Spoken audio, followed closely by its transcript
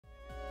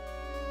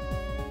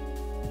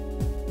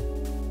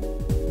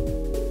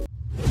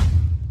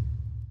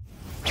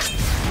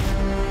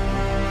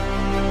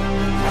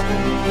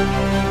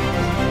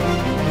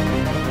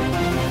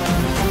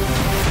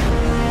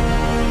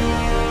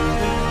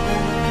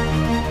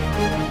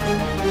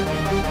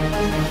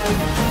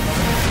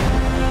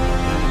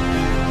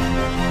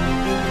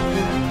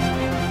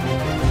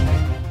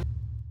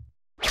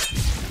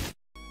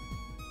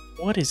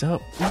What is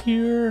up?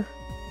 We're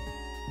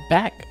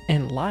back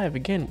and live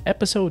again.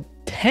 Episode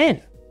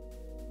 10.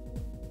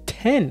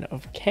 10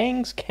 of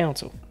Kangz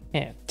Council.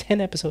 Yeah, 10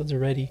 episodes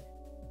already.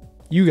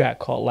 You got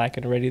caught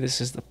lacking already.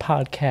 This is the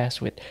podcast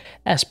with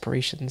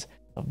aspirations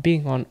of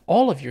being on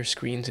all of your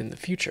screens in the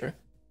future.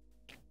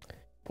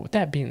 But with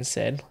that being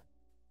said,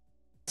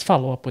 let's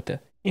follow up with the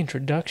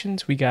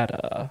introductions. We got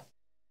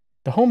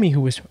the homie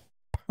who was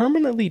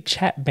permanently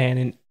chat banned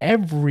in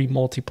every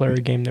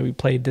multiplayer game that we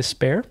played,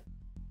 Despair.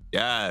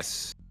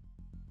 Yes.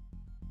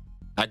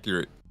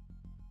 Accurate.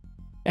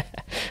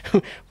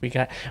 we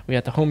got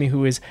the homie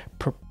who is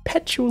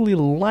perpetually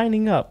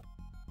lining up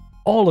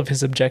all of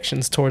his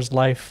objections towards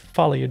life.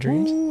 Follow your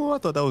dreams. Ooh, I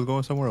thought that was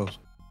going somewhere else.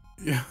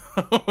 Yeah,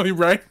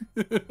 right.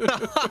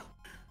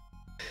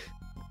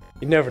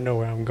 You never know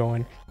where I'm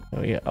going.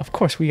 Oh yeah, of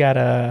course we got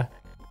the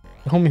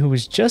homie who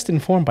was just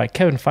informed by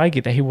Kevin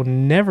Feige that he will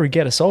never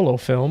get a solo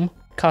film,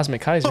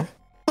 Cosmic Kaiser.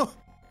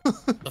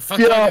 The fuck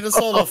do I need a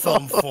solo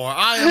film for?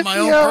 I am my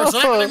own person.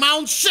 I can make my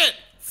own shit.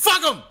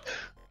 Fuck them.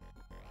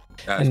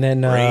 And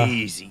then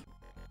crazy.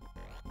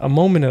 A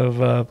moment of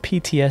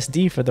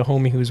PTSD for the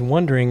homie who's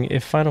wondering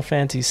if Final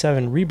Fantasy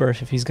VII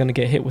Rebirth, if he's gonna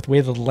get hit with Way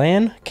of the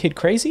Land. Kid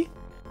Crazy.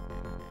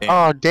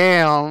 Oh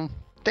damn!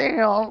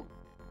 That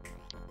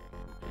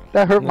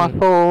hurt my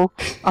soul.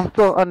 I'm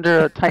still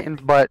under a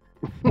Titan's butt.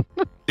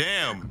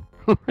 Damn.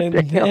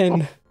 And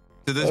then,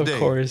 To this of day.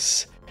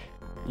 course,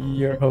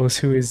 your host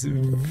who is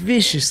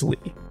viciously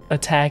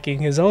attacking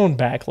his own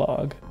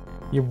backlog,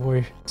 your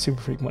boy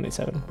Super Freak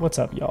 187. What's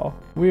up, y'all?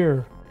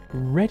 We're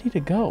ready to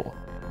go.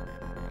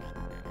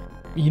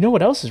 You know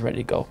what else is ready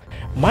to go?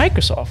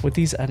 Microsoft with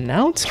these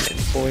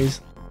announcements,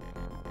 boys.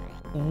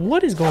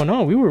 What is going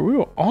on? We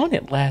were on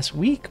it last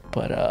week,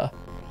 but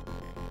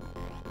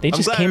they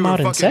just came out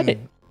and said it.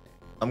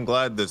 I'm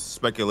glad the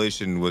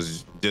speculation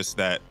was just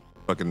that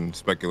fucking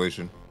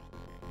speculation.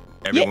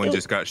 Everyone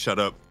just got shut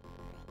up.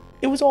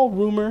 It was all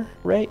rumor,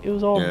 right? It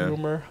was all Yeah.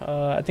 rumor.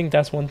 I think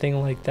that's one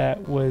thing like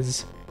that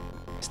was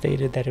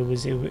stated, that it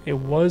was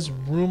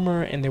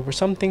rumor, and there were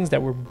some things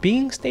that were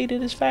being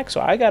stated as fact.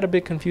 So I got a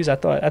bit confused. I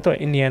thought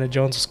Indiana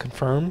Jones was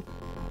confirmed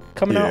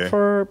coming out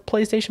for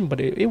PlayStation, but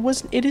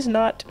it is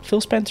not. Phil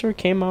Spencer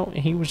came out and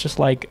he was just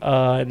like,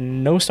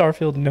 no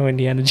Starfield, no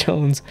Indiana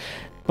Jones.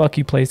 Fuck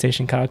you,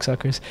 PlayStation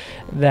cocksuckers.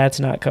 That's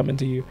not coming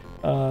to you.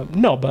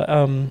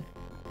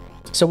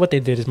 So what they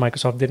did is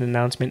Microsoft did an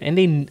announcement,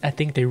 and I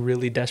think they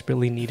really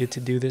desperately needed to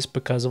do this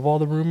because of all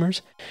the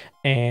rumors,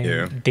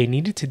 and they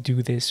needed to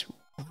do this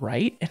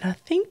right, and I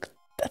think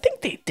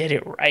they did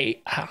it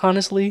right,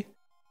 honestly.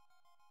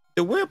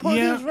 The weird part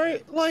is,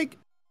 right? Like,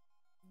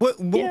 what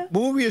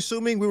were we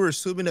assuming? We were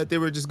assuming that they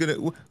were just gonna.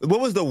 What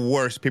was the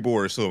worst people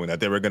were assuming? That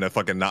they were gonna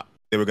fucking not.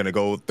 They were gonna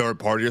go third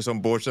party or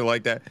some bullshit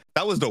like that.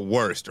 That was the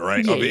worst,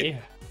 right? Yeah.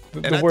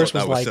 The worst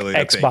was like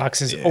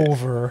Xbox is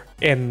over,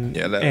 and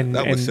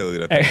that was silly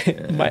to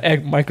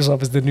think.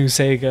 Microsoft is the new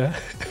Sega.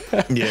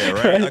 Yeah,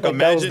 right. Like, imagine,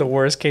 that was the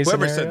worst case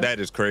whoever scenario. Said that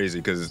is crazy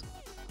because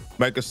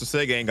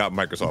Sega ain't got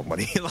Microsoft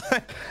money.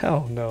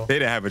 Hell no. They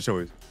didn't have a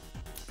choice.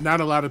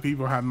 Not a lot of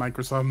people have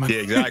Microsoft money.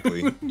 Yeah,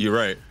 exactly. You're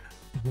right.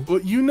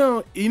 Well, you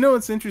know,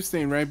 it's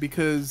interesting, right?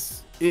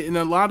 Because in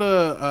a lot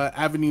of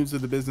avenues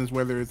of the business,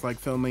 whether it's like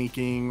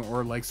filmmaking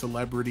or like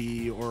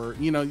celebrity, or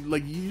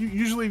like you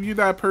usually view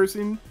that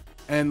person.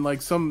 And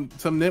like some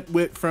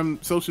nitwit from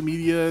social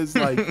media is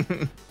like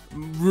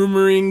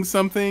rumoring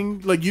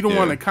something, like you don't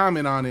want to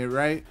comment on it,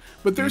 right?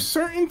 But there's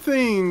certain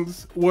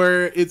things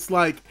where it's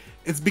like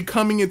it's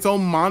becoming its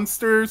own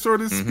monster, so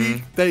to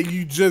speak, that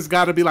you just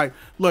got to be like,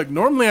 look,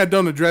 normally I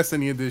don't address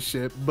any of this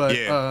shit, but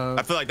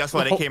I feel like that's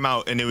why they came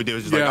out and it was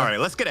just like, all right,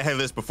 let's get ahead of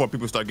this before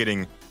people start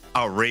getting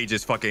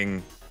outrageous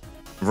fucking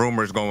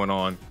rumors going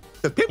on.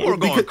 Because people were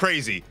going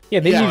crazy.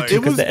 Yeah, they needed to,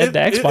 because the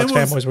Xbox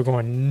fanboys were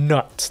going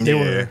nuts. They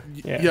were.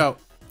 Yo,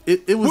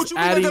 it was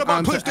adding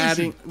on to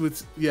adding.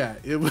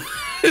 It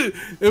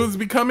was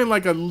becoming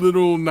like a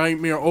little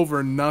nightmare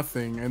over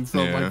nothing. And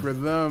so like for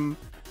them,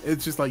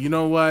 it's just like, you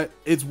know what?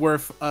 It's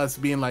worth us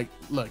being like,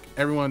 look,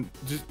 everyone,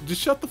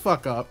 just shut the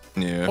fuck up.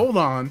 Yeah. Hold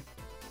on.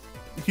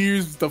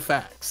 Here's the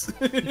facts.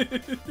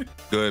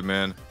 Good,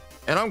 man.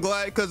 And I'm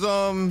glad because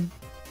I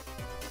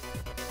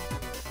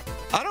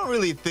don't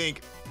really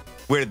think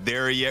we're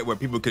there yet where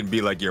people can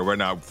be like, yeah, we're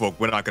not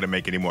gonna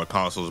make any more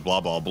consoles,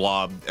 blah blah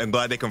blah. I'm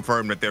glad they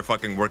confirmed that they're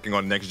fucking working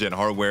on next gen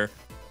hardware.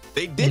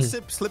 They did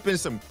slip in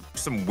some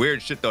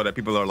weird shit though that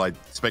people are like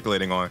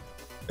speculating on.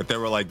 If they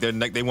were like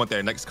they want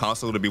their next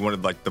console to be one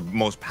of like the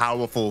most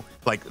powerful,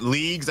 like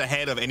leagues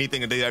ahead of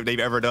anything that they've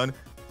ever done.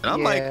 And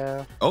I'm like,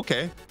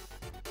 okay.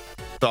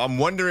 So I'm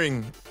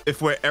wondering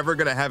if we're ever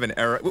gonna have an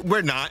era.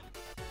 We're not.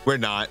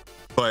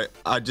 But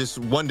I just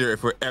wonder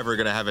if we're ever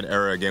gonna have an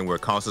era again where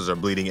consoles are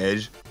bleeding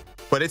edge.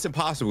 But it's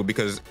impossible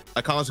because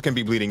a console can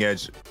be bleeding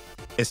edge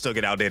and still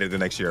get outdated the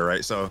next year,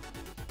 right? So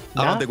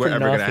I don't think we're ever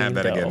gonna have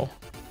that again.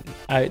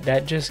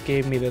 that just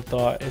gave me the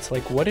thought. It's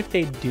like, what if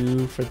they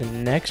do for the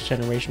next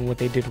generation what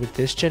they did with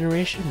this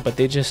generation, but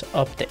they just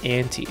up the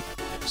ante?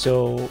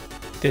 So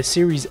the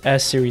Series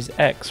S, Series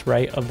X,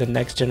 right, of the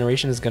next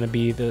generation is going to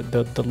be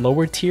the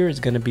lower tier is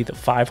going to be the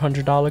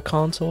 $500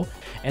 console,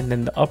 and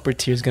then the upper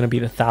tier is going to be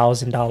the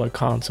 $1,000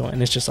 console,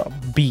 and it's just a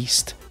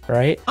beast,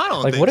 right? I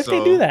don't like, think what if so.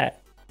 they do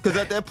that? Because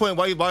at that point,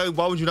 why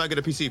would you not get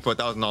a PC for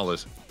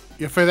 $1,000?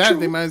 Yeah, for that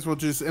they might as well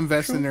just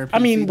invest in their PC I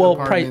mean, well,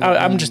 price.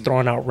 department I'm and- just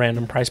throwing out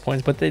random price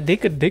points, but they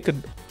could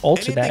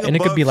alter that, Anything and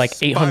it could be above like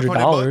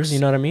 $800. You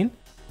know what I mean?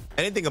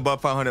 Anything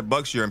above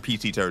 $500, you're in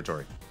PC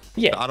territory.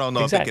 Yeah. I don't know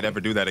if exactly. they could ever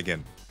do that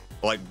again.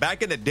 Like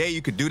back in the day,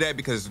 you could do that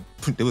because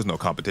there was no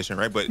competition,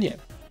 right? But Yeah.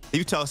 if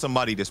you tell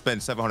somebody to spend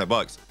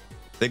 $700,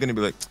 they're gonna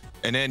be like,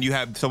 and then you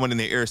have someone in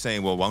their ear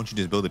saying, "Well, why don't you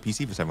just build a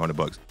PC for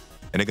 $700?"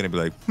 And they're gonna be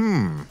like,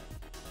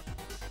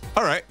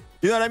 all right,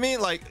 you know what I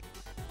mean? Like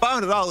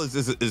 $500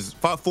 is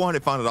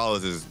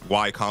 $400 is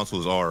why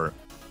consoles are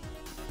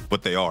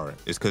what they are.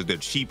 It's because they're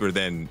cheaper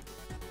than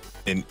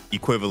an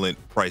equivalent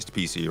priced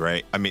PC,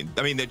 right? I mean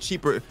they're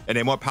cheaper and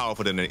they're more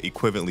powerful than an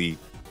equivalently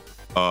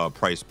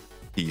priced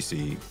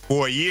PC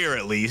for a year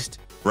at least,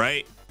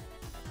 right?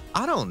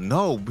 I don't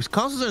know.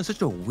 Consoles are in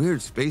such a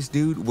weird space,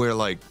 dude, where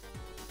like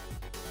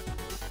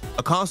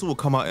a console will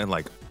come out in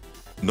like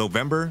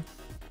November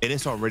and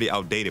it's already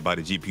outdated by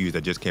the GPUs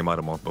that just came out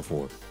a month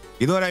before.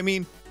 You know what I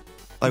mean?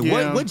 Like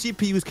Yeah. what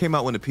GPUs came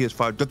out when the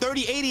PS5, the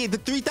 3080, the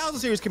 3000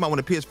 series came out when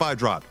the PS5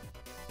 dropped.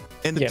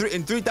 And the Yeah.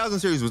 3000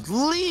 series was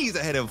leagues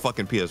ahead of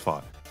fucking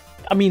PS5.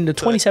 I mean, the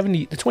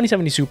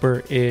 2070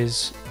 Super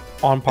is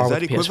on par Is with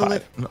that the PS5.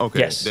 equivalent? Okay,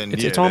 Yes, then,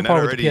 it's yeah, on then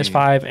par that with the already-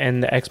 PS5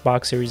 and the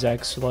Xbox Series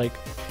X. Like,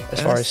 as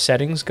far as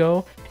settings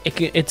go,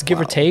 it's give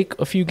or take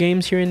a few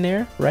games here and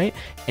there, right?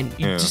 And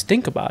you just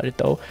think about it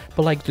though.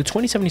 But like the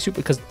 2070 Super,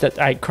 because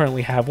I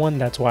currently have one,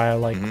 that's why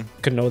I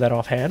could know that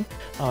offhand.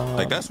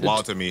 Like that's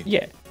wild to me.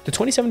 Yeah, the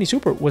 2070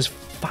 Super was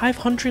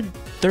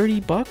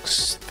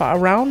 $530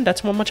 around.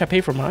 That's how much I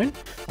paid for mine.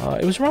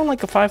 It was around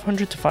like a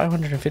 $500 to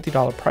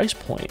 $550 price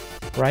point,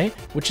 right?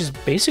 Which is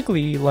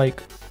basically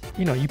like,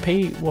 you know, you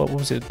pay what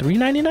was it,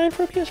 $399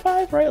 for a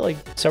PS5, right? Like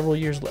several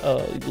years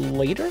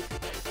later.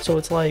 So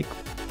it's like,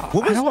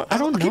 What was, I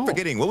don't keep know.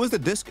 forgetting. What was the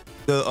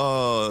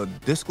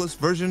discless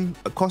version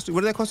cost?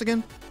 What did that cost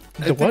again?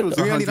 I think what? it was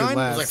 100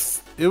 $399?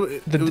 less. It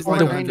was The, like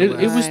the, 100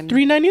 it was less.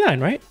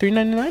 $399, right?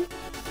 $399.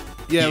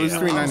 Yeah, it was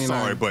I'm $399.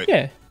 sorry, but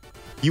Yeah,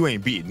 you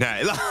ain't beating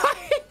that.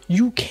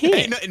 you Ain't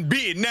can't. nothing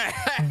beating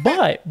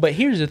that. But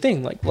here's the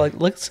thing, like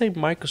let's say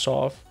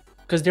Microsoft,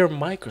 because they're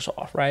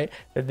Microsoft, right?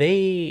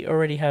 They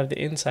already have the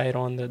insight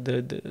on the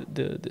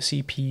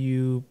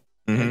CPU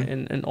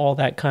and all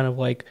that kind of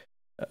like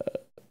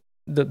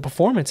the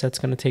performance that's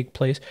going to take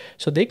place.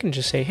 So they can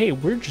just say, hey,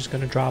 we're just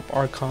going to drop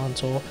our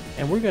console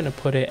and we're going to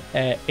put it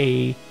at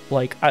a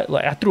I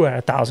threw it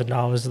at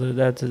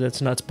 $1,000.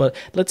 That's nuts. But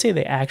let's say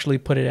they actually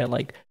put it at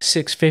like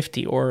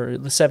 $650 or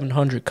the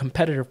 $700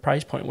 competitive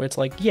price point, where it's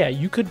like, yeah,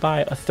 you could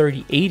buy a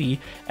 3080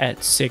 at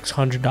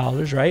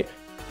 $600, right?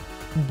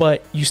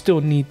 But you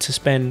still need to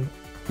spend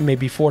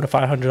maybe $400 to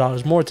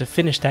 $500 more to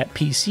finish that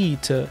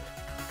PC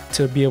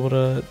to be able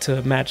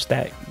to match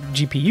that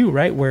GPU,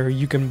 right? Where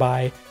you can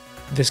buy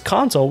this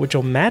console, which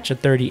will match a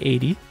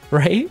 3080,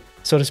 right?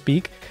 So to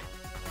speak.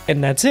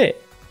 And that's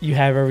it. You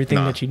have everything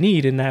that you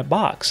need in that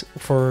box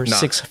for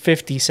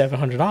 $650,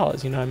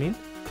 $700. You know what I mean?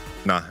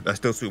 Nah, that's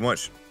still too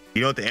much.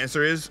 You know what the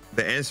answer is?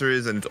 The answer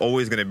is, and it's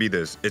always going to be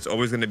this. It's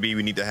always going to be,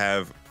 we need to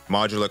have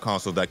modular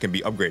console that can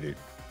be upgraded.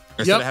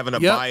 Instead of having to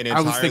buy an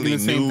I was thinking entirely the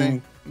same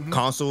new thing.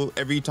 console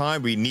every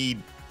time, we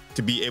need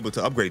to be able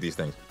to upgrade these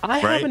things. I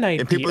have an idea.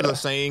 And people are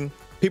saying,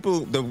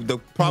 the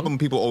problem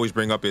people always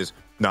bring up is,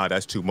 nah,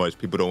 that's too much.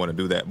 People don't want to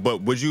do that.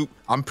 But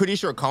I'm pretty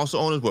sure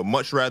console owners would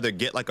much rather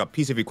get like a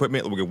piece of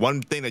equipment, like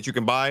one thing that you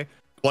can buy,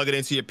 plug it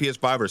into your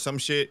PS5 or some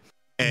shit,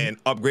 and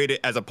upgrade it,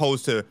 as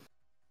opposed to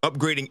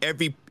upgrading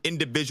every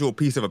individual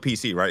piece of a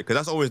PC, right? Because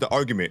that's always the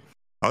argument.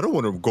 I don't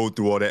want to go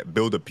through all that,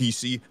 build a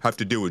PC, have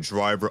to deal with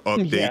driver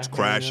updates,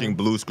 crashing,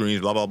 blue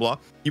screens, blah, blah, blah.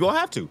 You won't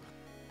have to.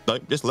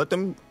 Like, just let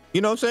them,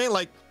 you know what I'm saying?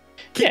 Like,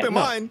 keep in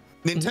mind,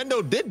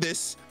 Nintendo did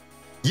this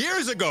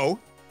years ago,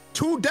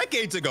 2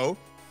 decades ago,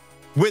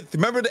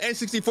 remember the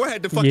N64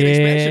 had the fucking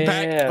expansion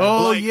pack?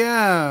 Oh,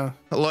 yeah.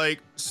 Like,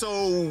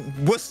 so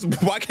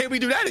why can't we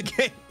do that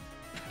again?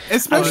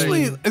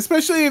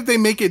 Especially if they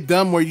make it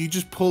dumb where you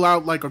just pull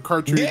out like a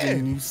cartridge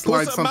and you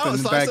slide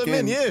something back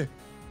in. Yeah.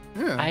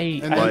 I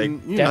then,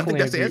 definitely I think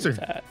that's the agree answer. with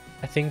that.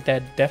 I think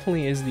that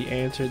definitely is the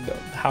answer, though.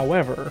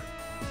 However,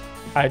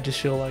 I just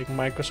feel like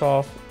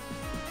Microsoft,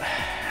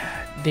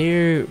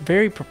 they're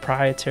very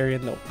proprietary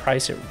and they'll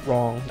price it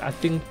wrong. I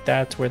think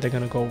that's where they're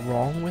going to go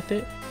wrong with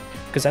it.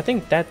 Because I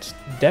think that's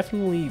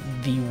definitely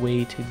the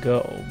way to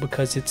go,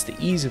 because it's the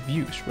ease of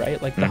use,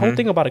 right? Like the whole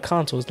thing about a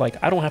console is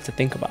like, I don't have to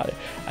think about it.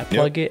 I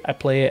plug it, I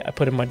play it, I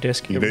put it in my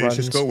disc, it runs.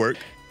 Just go work.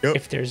 Yep.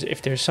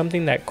 If there's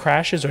something that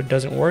crashes or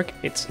doesn't work,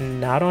 it's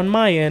not on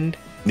my end.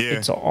 Yeah.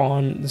 It's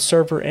on the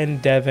server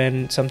end, dev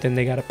end, something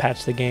they got to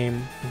patch the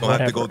game. Don't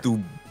have to go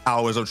through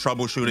hours of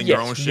troubleshooting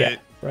your own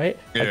shit. right?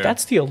 Yeah. Like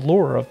that's the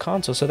allure of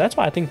console. So that's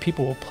why I think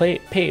people will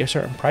pay a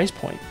certain price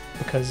point,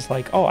 because it's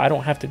like, oh, I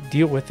don't have to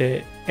deal with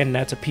it, and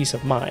that's a peace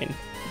of mind.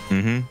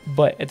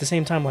 But at the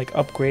same time, like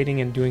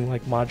upgrading and doing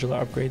like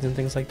modular upgrades and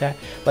things like that.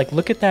 Like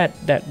look at that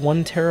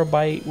 1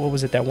 terabyte, what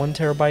was it, that 1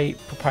 terabyte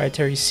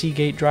proprietary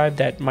Seagate drive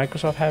that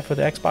Microsoft had for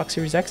the Xbox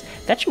Series X.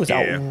 That shit was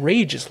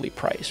outrageously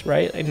priced,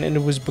 right? And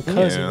it was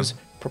because it was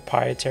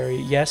proprietary.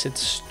 Yes, it's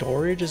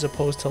storage as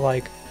opposed to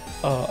like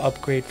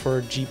upgrade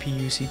for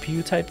GPU,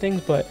 CPU type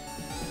things, but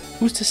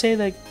who's to say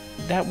like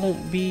that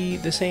won't be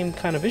the same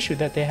kind of issue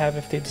that they have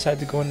if they decide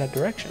to go in that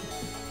direction?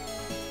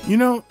 You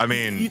know, I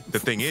mean, the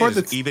thing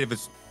is, even if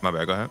it's my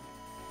bad, go ahead.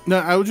 No,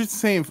 I was just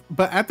saying,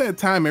 but at that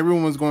time,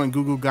 everyone was going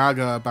Google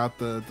Gaga about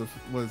the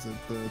what is it,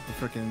 the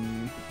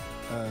freaking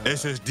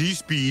SSD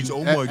speeds.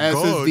 Oh my god,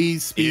 SSD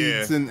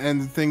speeds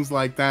and things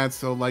like that.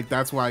 So like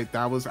that's why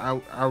that was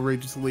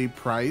outrageously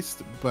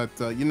priced. But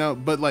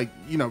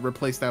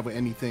replace that with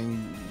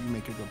anything. You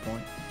make a good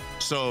point.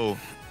 So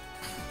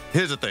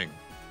here's the thing: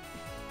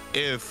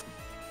 if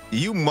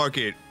you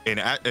market an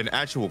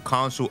actual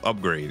console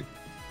upgrade,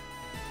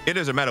 it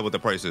doesn't matter what the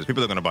price is.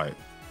 People are gonna buy it.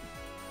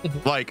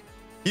 Like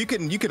you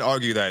can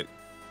argue that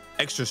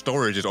extra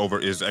storage is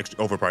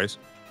overpriced.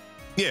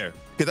 Yeah,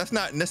 because that's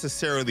not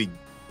necessarily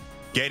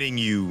getting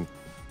you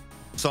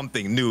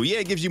something new. Yeah,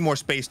 it gives you more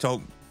space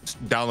to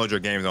download your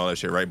games and all that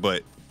shit, right?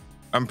 But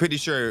I'm pretty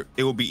sure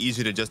it will be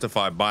easy to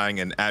justify buying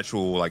an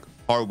actual like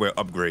hardware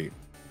upgrade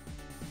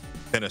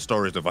than a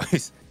storage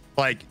device.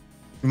 Like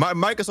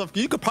Microsoft,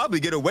 you could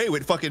probably get away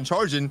with fucking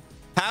charging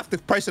half the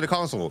price of the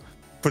console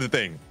for the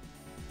thing.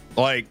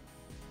 Like,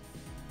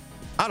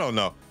 I don't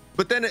know.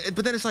 But then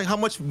it's like, how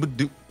much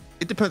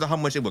it depends on how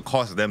much it would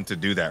cost them to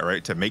do that,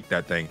 right? To make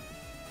that thing.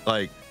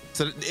 Like,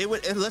 so it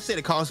would, let's say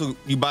the console,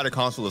 you buy the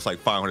console, it's like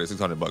 $500,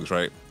 $600,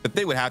 right? But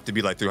they would have to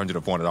be like $300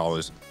 or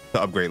 $400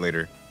 to upgrade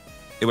later.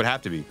 It would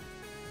have to be.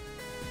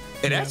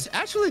 And that's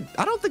actually,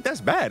 I don't think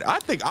that's bad. I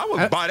think I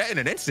would buy that in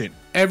an instant.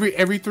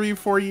 Every 3 or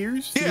 4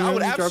 years? Yeah, I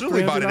would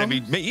absolutely buy that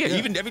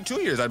even every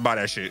 2 years I'd buy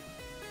that shit.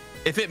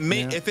 If it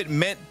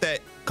meant that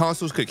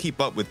consoles could keep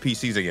up with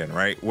PCs again,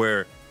 right?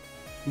 Where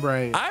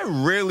I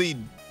really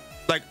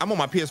like, I'm on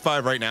my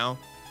PS5 right now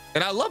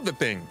and I love the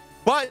thing,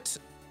 but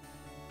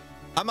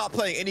I'm not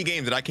playing any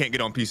games that I can't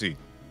get on PC.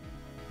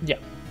 Yeah.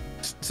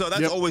 So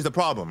that's always the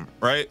problem,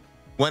 right?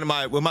 When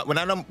I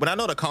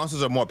know the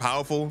consoles are more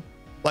powerful,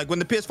 like when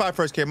the PS5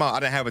 first came out,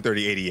 I didn't have a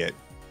 3080 yet.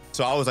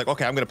 So I was like,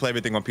 okay, I'm gonna play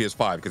everything on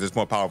PS5 because it's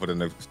more powerful than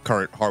the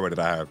current hardware that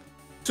I have.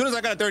 As soon as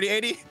I got a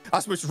 3080, I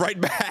switched right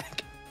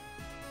back.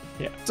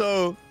 Yeah.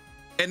 So,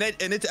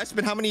 that's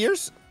been how many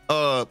years?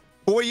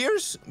 4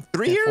 years?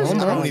 3 years? I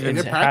don't even.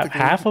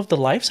 Half of the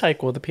life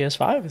cycle of the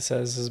PS5, it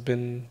says, has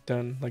been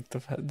done. Like the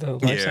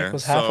life cycle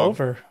is half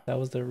over. That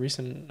was the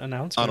recent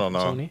announcement. I don't know.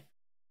 Sony.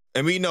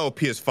 And we know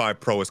PS5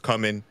 Pro is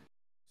coming.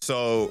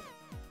 So,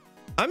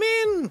 I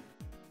mean,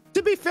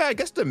 to be fair, I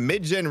guess the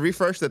mid-gen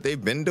refresh that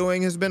they've been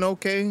doing has been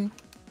okay.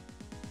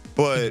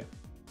 But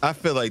I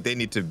feel like they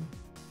need to.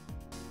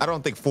 I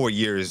don't think 4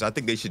 years. I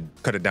think they should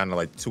cut it down to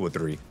like 2 or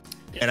 3.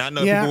 And I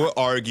know people will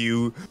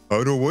argue,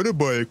 I don't want to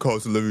buy a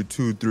console every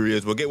 2-3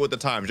 years. Well, get with the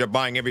times.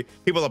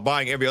 People are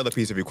buying every other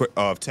piece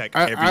of tech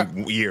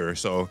every year.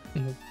 So,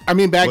 I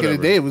mean, back in the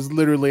day, it was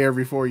literally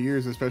every 4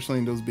 years, especially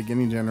in those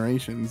beginning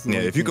generations.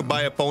 Yeah, if you could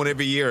buy a phone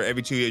every year,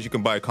 every 2 years, you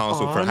can buy a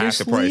console for half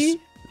the price.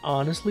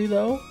 Honestly,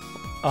 though,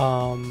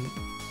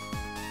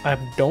 I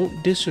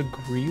don't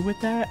disagree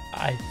with that.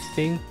 I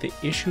think the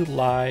issue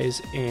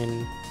lies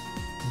in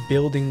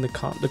building the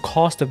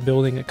cost of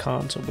building a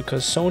console,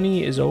 because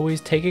Sony is always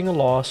taking a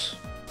loss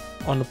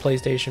on the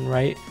PlayStation,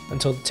 right,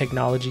 until the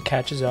technology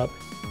catches up.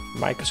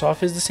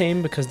 Microsoft is the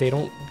same, because they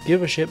don't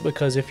give a shit,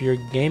 because if you're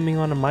gaming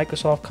on a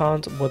Microsoft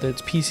console, whether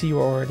it's PC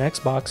or an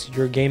Xbox,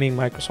 you're gaming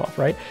Microsoft,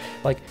 right?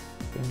 Like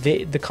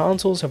the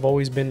consoles have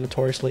always been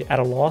notoriously at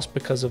a loss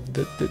because of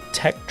the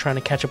tech trying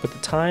to catch up with the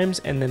times,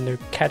 and then they're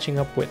catching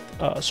up with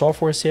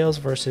software sales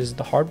versus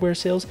the hardware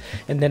sales,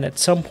 and then at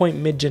some point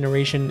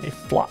mid-generation it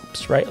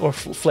flops, right? Or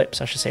flips,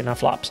 I should say, not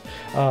flops.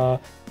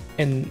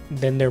 And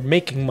then they're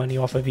making money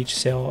off of each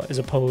sale, as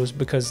opposed,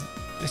 because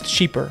it's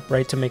cheaper,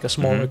 right, to make a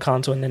smaller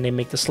console, and then they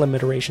make the slim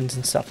iterations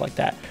and stuff like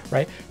that,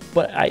 right?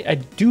 But I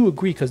do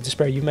agree, because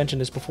Despair, you mentioned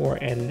this before,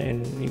 and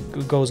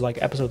it goes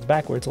like episodes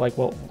backwards, like,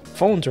 well,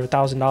 phones are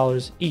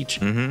 $1,000 each,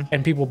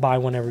 and people buy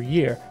one every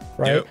year,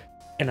 right? Yep.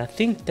 And I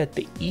think that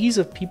the ease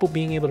of people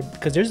being able to,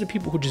 because there's the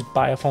people who just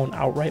buy a phone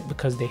outright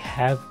because they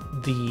have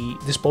the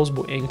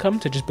disposable income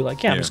to just be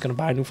like, I'm just going to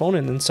buy a new phone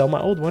and then sell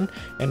my old one,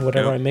 and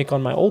whatever I make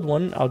on my old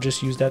one, I'll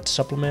just use that to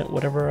supplement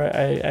whatever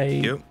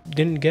I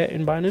didn't get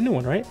in buying a new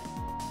one, right?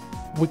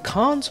 With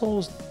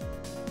consoles,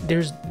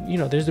 there's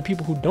the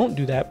people who don't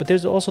do that, but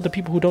there's also the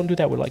people who don't do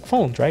that with like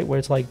phones, right? Where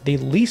it's like they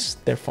lease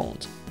their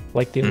phones,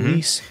 like they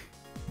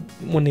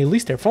when they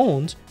lease their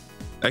phones,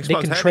 Xbox they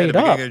can trade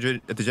up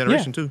at the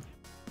generation too.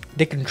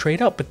 they can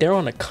trade up, but they're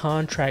on a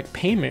contract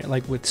payment,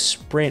 like with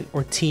Sprint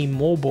or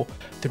T-Mobile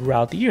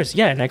throughout the years.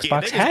 Yeah, and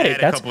Xbox had it.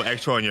 That's a couple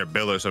extra on your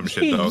bill or some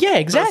shit, though. Yeah,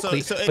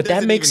 exactly. So but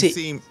that makes it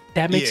seem,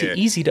 it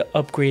easy to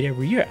upgrade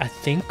every year. I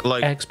think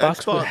like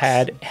Xbox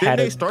had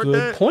a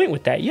good point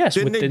with that. Yes,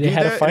 they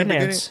had a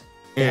finance.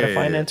 They had a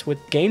finance with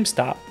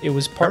GameStop. It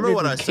was partnered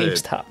with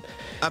GameStop.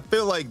 I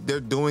feel like they're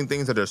doing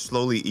things that are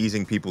slowly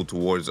easing people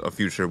towards a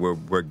future where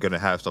we're gonna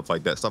have stuff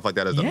like that. Stuff like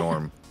that is the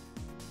norm.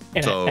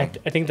 And so, I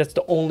think that's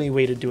the only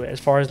way to do it. As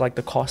far as like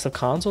the cost of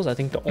consoles, I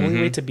think the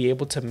only way to be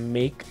able to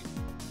make,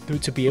 for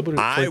it to be a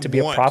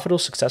profitable,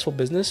 successful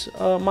business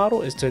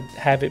model is to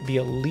have it be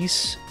a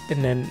lease,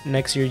 and then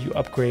next year you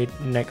upgrade,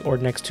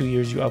 next 2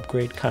 years you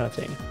upgrade, kind of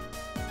thing.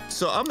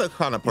 So I'm the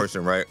kind of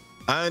person, right?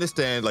 I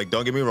understand. Like,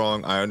 don't get me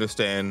wrong. I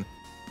understand.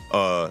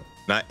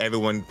 Not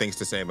everyone thinks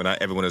the same, but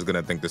not everyone is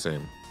gonna think the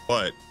same.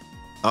 But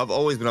I've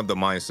always been of the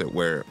mindset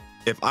where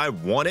if I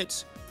want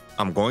it,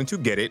 I'm going to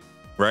get it,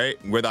 right?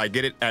 Whether I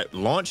get it at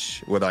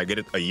launch, whether I get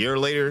it a year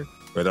later,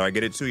 whether I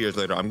get it 2 years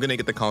later, I'm gonna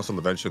get the console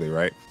eventually,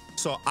 right?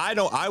 So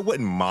I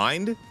wouldn't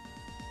mind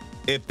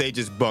if they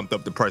just bumped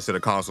up the price of the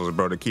consoles,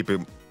 bro, to keep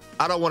it.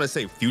 I don't want to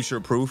say future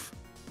proof,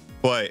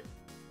 but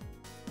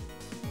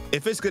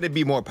if it's gonna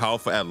be more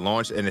powerful at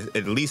launch and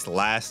at least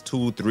last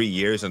 2-3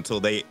 years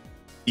until they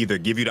either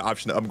give you the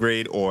option to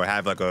upgrade or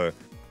have like a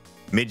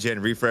mid-gen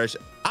refresh,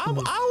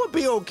 I would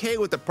be okay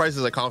with the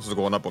prices of consoles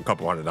going up a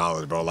couple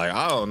 $100, bro. Like,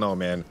 I don't know,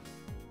 man.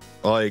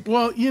 Like,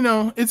 well, you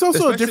know, it's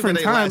also a different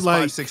time.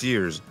 Like 5-6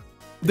 years.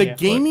 The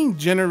gaming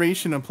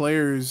generation of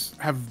players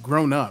have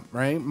grown up,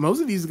 right?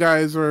 Most of these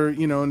guys are,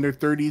 you know, in their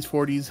 30s,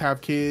 40s,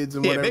 have kids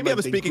and whatever. Maybe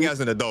I'm speaking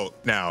as an adult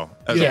now,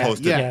 as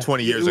opposed to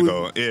 20 years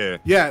ago.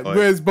 Yeah. Like,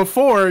 whereas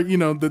before, you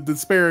know, the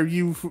spare of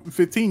you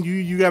 15,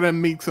 you gotta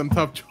make some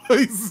tough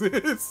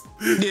choices.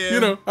 You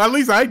know, at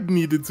least I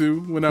needed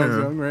to when I was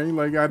young, right?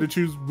 Like, I had to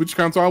choose which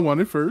console I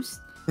wanted first.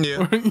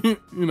 Yeah. Or,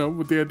 you know,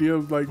 with the idea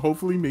of like,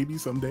 hopefully, maybe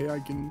someday I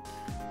can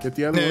get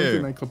the other ones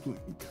and I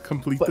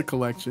complete the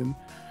collection.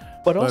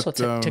 But also,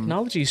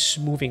 technology is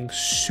moving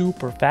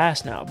super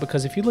fast now,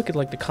 because if you look at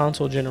like the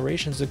console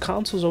generations, the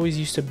consoles always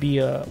used to be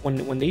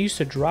when they used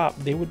to drop,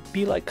 they would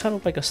be like kind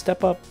of like a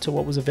step up to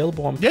what was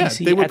available on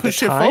PC. They would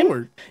push it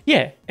forward.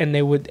 Yeah, and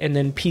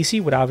then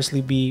PC would obviously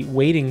be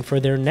waiting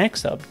for their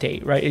next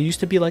update, right? It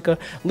used to be like a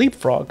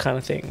leapfrog kind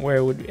of thing where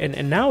it would,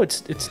 and now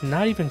it's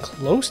not even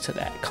close to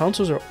that.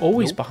 Consoles are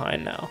always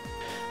behind now.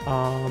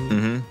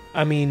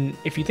 I mean,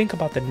 if you think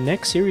about the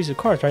next series of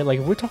cards, right? Like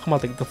if we're talking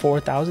about like the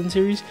 4000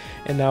 series,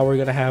 and now we're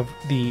gonna have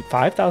the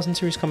 5000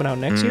 series coming out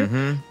next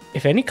year.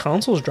 If any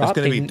consoles drop,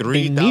 they need to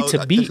be.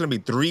 It's gonna be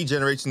 3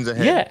 generations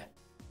ahead. Yeah,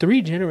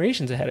 3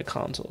 generations ahead of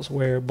consoles.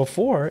 Where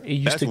before it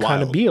used to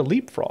kind of be a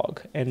leapfrog,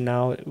 and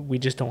now we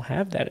just don't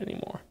have that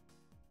anymore.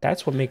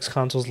 That's what makes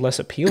consoles less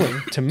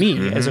appealing to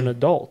me as an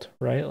adult,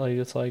 right? Like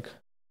it's like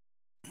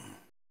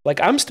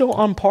I'm still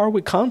on par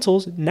with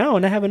consoles now,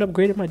 and I haven't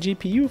upgraded my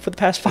GPU for the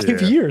past 5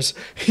 years,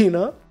 you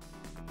know?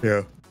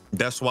 Yeah.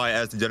 That's why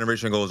as the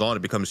generation goes on,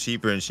 it becomes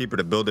cheaper and cheaper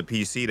to build a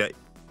PC that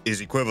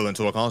is equivalent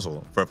to a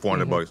console for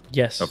 $400.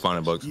 Yes. Or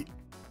 $500.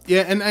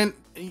 Yeah, and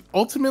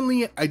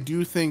ultimately, I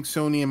do think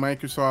Sony and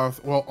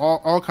Microsoft, well,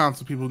 all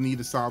console people need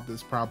to solve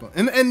this problem.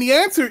 And the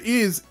answer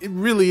is, it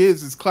really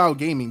is cloud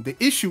gaming. The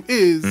issue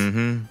is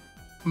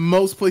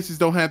most places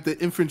don't have the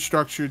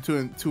infrastructure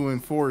to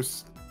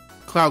enforce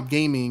cloud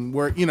gaming,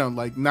 where, you know,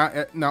 like not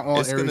all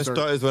it's areas. It's going to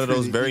start as one of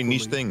those very equally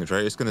niche things,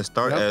 right? It's going to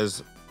start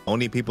as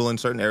only people in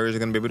certain areas are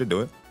going to be able to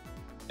do it.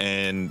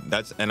 And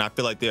I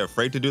feel like they're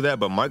afraid to do that,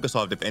 but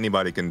Microsoft, if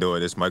anybody can do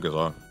it, it's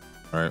Microsoft,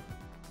 right?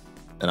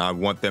 And I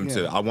want them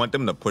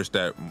to push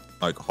that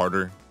like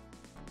harder,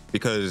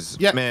 because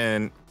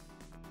man,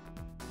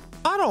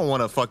 I don't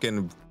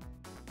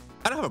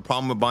have a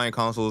problem with buying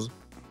consoles,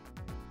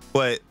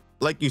 but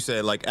like you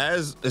said, like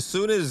as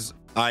soon as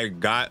I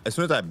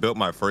built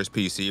my first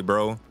PC,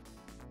 bro,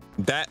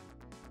 that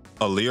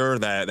allure,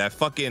 that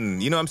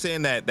fucking, you know what I'm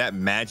saying, that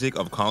magic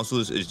of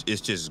consoles is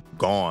just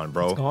gone,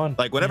 bro. It's gone.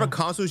 Like whenever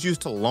consoles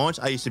used to launch,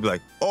 I used to be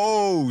like,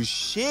 oh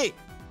shit,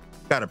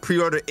 gotta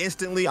pre-order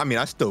instantly. I mean,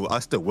 I still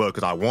will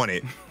because I want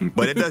it,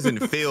 but it doesn't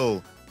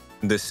feel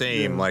the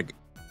same. Like,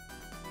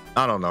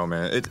 I don't know,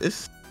 man.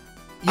 It's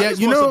I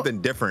just want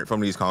something different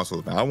from these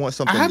consoles, man. I want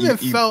something. I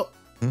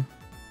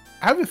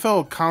haven't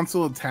felt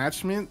console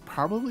attachment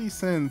probably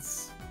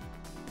since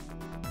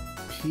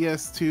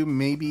PS2,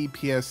 maybe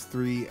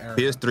PS3 era.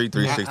 PS3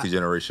 360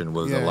 generation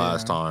was the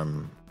last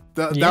time.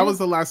 That was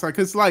the last time.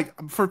 Because, like,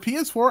 for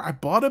PS4, I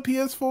bought a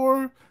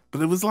PS4,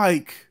 but it was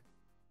like,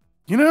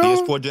 you know.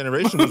 PS4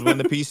 generation was when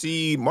the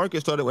PC market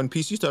started, when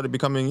PC started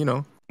becoming, you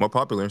know, more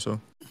popular. So.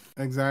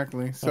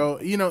 Exactly.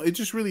 So, you know, it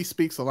just really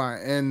speaks a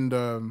lot.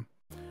 And,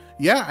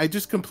 yeah, I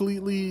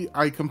completely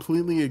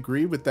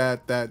agree with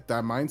that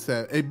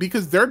mindset,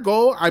 because their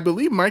goal, I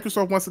believe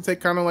Microsoft wants to take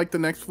kind of like the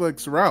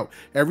Netflix route.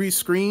 Every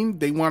screen,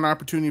 they want an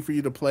opportunity for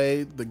you to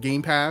play the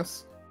Game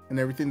Pass and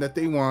everything that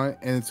they want,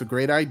 and it's a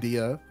great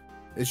idea.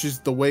 It's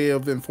just the way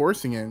of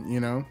enforcing it, you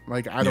know.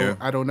 Like I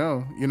don't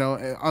know, you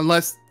know,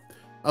 unless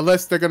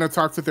unless they're gonna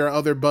talk to their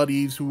other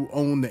buddies who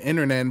own the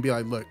internet and be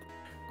like, look,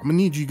 I'm gonna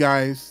need you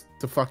guys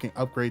to fucking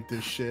upgrade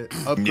this shit.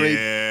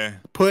 Upgrade,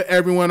 put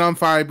everyone on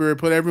fiber,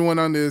 put everyone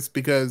on this,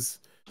 because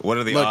what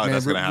are the odds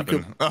that's gonna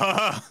happen?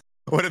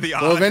 What are the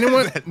odds?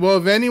 Well,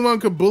 if anyone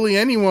could bully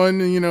anyone,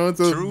 you know,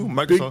 it's a true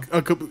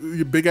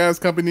Microsoft. big ass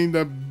company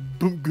that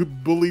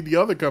bully the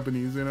other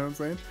companies. You know what I'm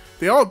saying?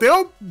 They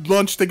all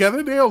lunch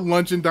together. They all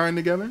lunch and dine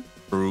together.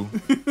 True.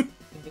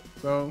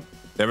 So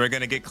then we're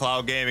gonna get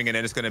cloud gaming, and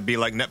then it's gonna be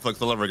like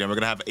Netflix all over again. We're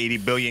gonna have 80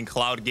 billion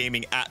cloud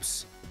gaming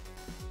apps.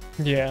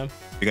 Yeah.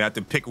 You're gonna have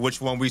to pick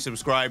which one we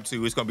subscribe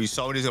to. It's gonna be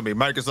Sony, it's gonna be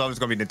Microsoft, it's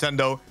gonna be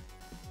Nintendo.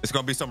 It's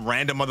gonna be some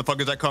random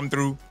motherfuckers that come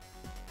through.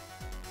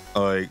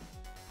 Like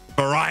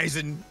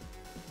Verizon.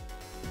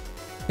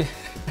 A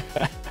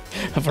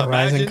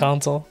Verizon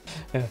console.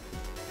 Yeah.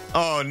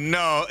 Oh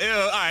no.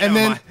 Ew,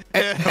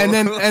 and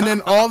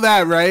then all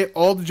that, right?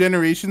 All the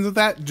generations of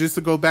that, just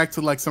to go back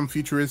to like some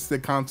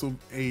futuristic console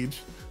age.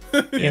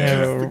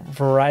 Yeah,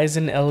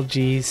 Verizon,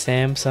 LG,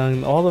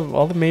 Samsung,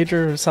 all the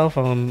major cell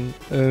phone,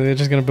 they're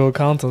just gonna build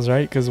consoles,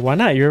 right? Because why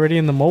not? You're already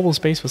in the mobile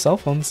space with cell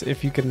phones.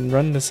 If you can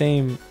run the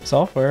same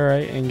software,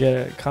 right, and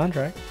get a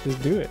contract, just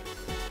do it.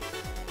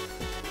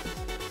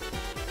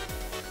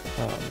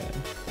 Oh man,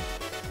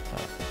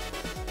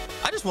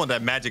 I just want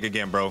that magic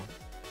again, bro.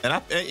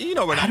 And you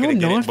know we're not I gonna don't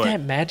get know it, if but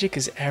that magic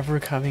is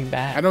ever coming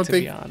back. I don't to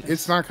think be honest.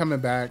 it's not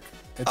coming back.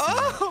 It's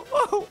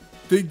oh.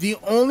 The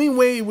only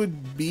way it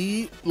would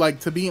be, like,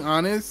 to be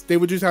honest, they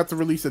would just have to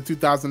release a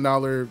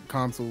 $2,000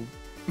 console.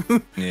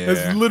 Yeah.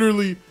 That's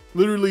literally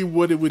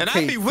what it would And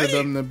take for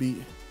them to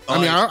be. I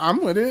Like, mean,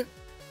 I'm with it,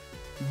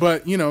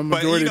 but you know,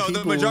 majority of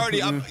people. The majority,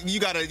 you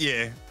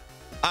gotta,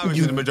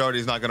 obviously the majority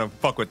is not gonna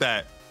fuck with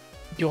that.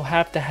 You'll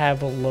have to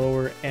have a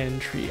lower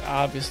entry,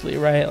 obviously,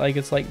 right? Like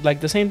it's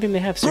like the same thing they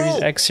have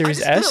Series X,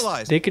 Series S.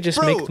 Realized, they could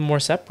just make them more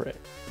separate.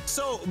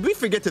 So we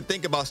forget to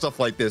think about stuff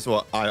like this.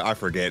 Well, I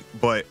forget,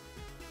 but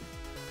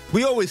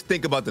we always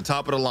think about the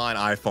top of the line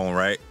iPhone,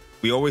 right?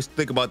 We always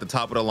think about the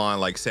top of the line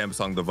like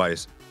Samsung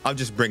device. I'm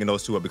just bringing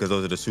those two up because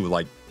those are the two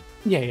like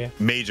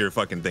major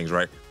fucking things,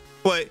 right?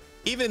 But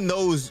even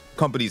those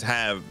companies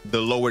have the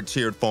lower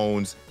tiered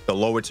phones, the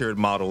lower tiered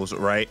models,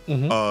 right?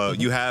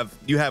 You have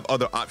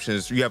other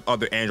options. You have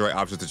other Android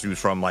options to choose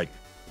from, like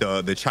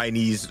the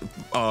Chinese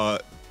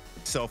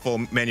cell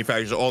phone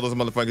manufacturers, all those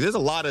motherfuckers. There's a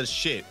lot of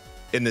shit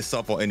in this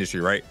cell phone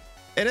industry, right?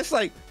 And it's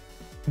like,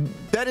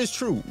 that is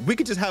true. We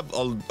could just have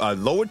a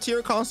lower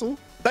tier console.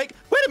 Like,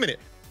 wait a minute.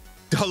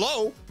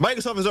 Hello,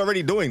 Microsoft is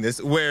already doing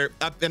this. Where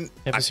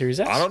Series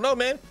S. I don't know,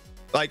 man.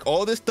 Like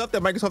all this stuff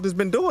that Microsoft has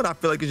been doing, I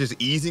feel like it's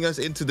just easing us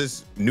into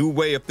this new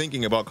way of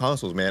thinking about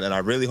consoles, man. And I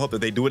really hope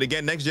that they do it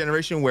again next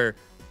generation, where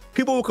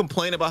people will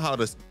complain about how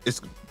it's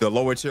the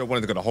lower tier one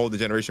is going to hold the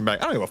generation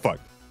back. I don't give a fuck.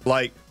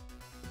 Like,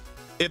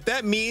 if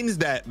that means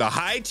that the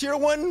high tier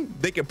one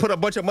they can put a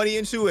bunch of money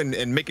into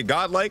and make it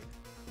godlike,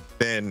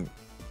 then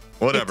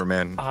whatever,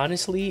 man.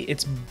 Honestly,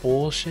 it's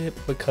bullshit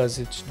because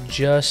it's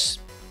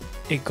just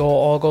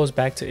all goes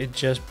back to it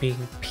just being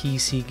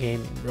PC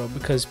gaming, bro.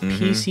 Because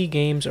PC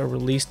games are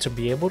released to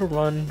be able to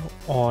run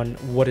on,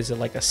 what is it,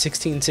 like a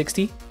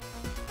 1660?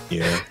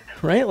 Yeah.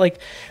 Right? Like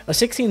a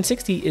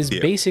 1660 is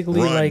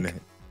basically run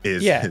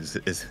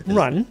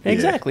run,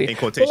 exactly. In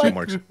quotation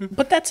marks.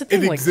 But that's the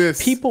thing, It like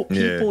exists.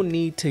 people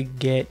need to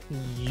get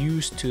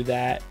used to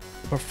that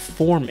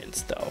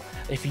performance though.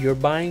 If you're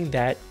buying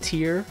that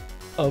tier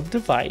of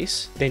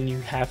device, then you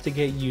have to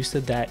get used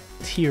to that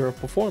tier of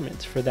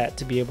performance for that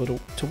to be able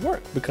to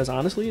work. Because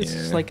honestly, it's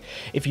just like,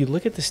 if you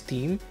look at the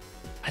Steam,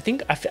 I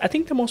think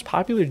the most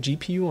popular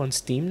GPU on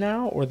Steam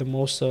now, or the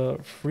most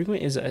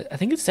frequent, is I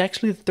think it's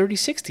actually the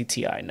 3060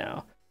 Ti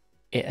now.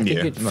 I think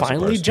it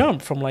finally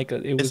jumped from it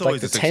was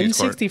like the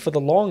 1060 for the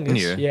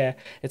longest. Yeah,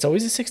 it's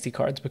always the 60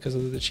 cards because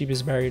of the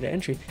cheapest barrier to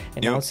entry,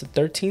 and now it's the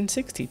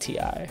 1360 Ti,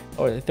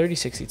 or the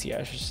 3060 Ti,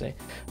 I should say.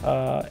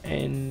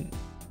 And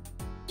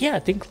yeah, I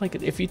think like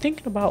if you're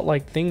thinking about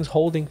like things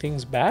holding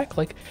things back,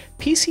 like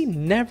PC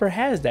never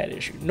has that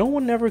issue. No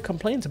one ever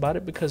complains about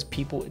it because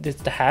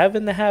it's the have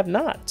and the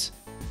have-nots.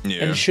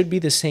 Yeah. And it should be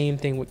the same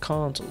thing with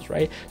consoles,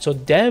 right? So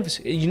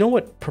devs, you know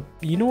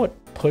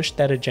what pushed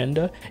that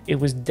agenda? It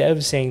was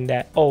devs saying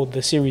that, oh,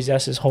 the Series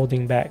S is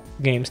holding back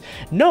games.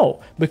 No,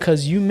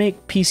 because you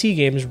make PC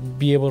games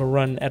be able to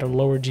run at a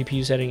lower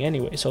GPU setting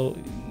anyway. So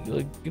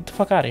like, get the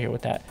fuck out of here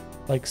with that.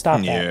 Like,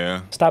 stop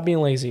that. Stop being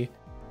lazy.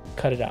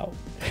 Cut it out.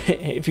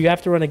 If you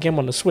have to run a game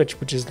on the Switch,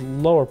 which is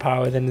lower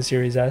power than the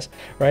Series S,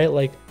 right?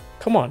 Like,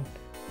 come on.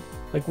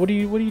 Like, what are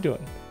you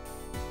doing?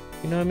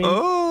 You know what I mean?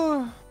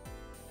 Oh.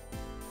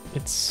 I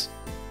just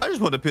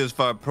want the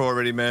PS5 Pro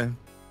already, man.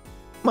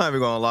 I'm not even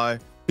gonna lie.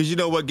 Because you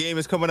know what game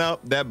is coming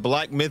out? That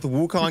Black Myth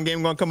Wukong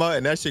game gonna come out,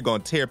 and that shit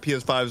gonna tear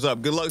PS5s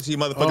up. Good luck to you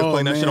motherfuckers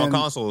playing that shit on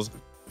consoles.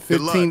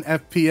 15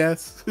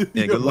 FPS.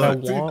 Yeah, good luck.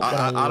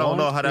 I don't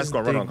know how that's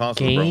gonna run on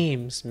consoles,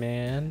 games,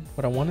 man.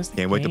 What I want is the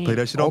Can't wait to play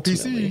that shit on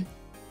PC.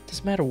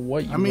 Doesn't matter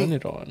what you run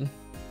it on.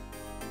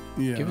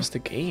 Yeah. Give us the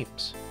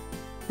games.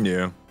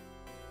 Yeah.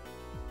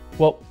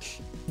 Well,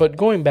 but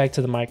going back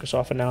to the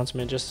Microsoft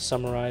announcement, just to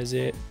summarize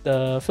it,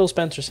 Phil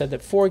Spencer said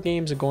that 4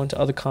 games are going to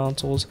other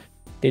consoles.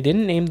 They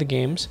didn't name the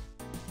games.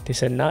 They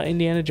said not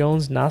Indiana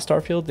Jones, not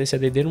Starfield. They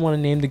said they didn't want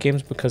to name the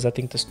games because I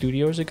think the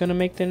studios are going to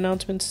make the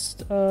announcements.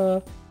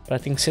 But I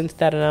think since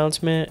that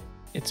announcement,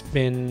 it's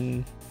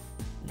been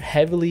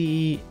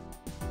heavily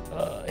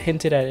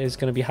hinted at it's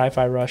going to be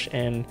Hi-Fi Rush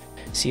and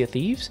Sea of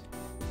Thieves.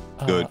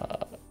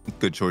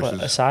 Good choices.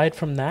 But aside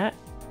from that,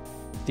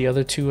 the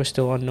other 2 are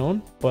still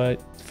unknown.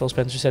 But Phil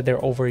Spencer said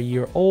they're over a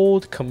year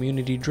old,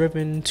 community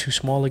driven, 2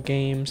 smaller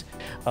games.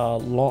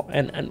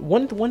 And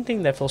one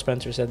thing that Phil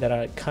Spencer said that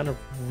I kind of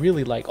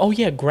really like. Oh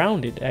yeah,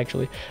 Grounded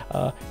actually.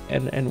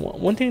 And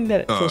one thing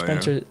that Phil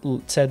Spencer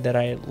said that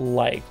I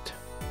liked.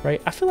 Right,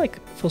 I feel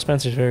like Phil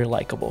Spencer is very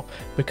likable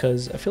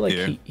because I feel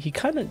like he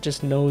kind of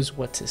just knows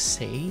what to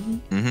say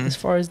as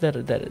far as that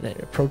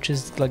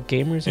approaches like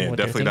gamers and what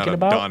they're thinking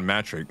about. Don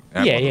Matrick,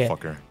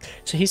 motherfucker.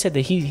 So he said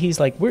that he's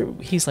like,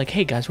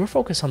 hey guys, we're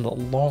focused on the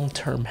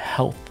long-term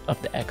health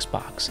of the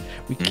Xbox.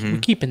 We're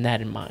keeping that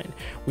in mind.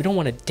 We don't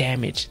want to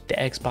damage the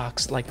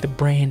Xbox, like the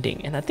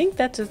branding, and I think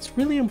it's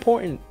really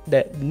important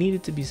that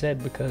needed to be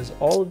said because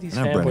all of these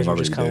fanboys are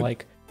just kind of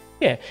like.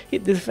 Yeah,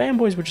 the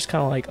fanboys were just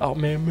kind of like, oh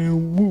man,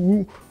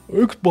 woo,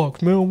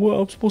 Xbox, man, what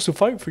I'm supposed to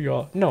fight for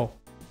y'all. No,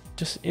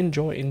 just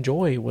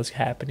enjoy what's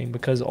happening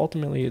because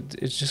ultimately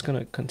it's just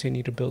gonna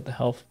continue to build the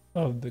health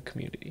of the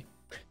community.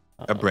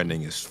 That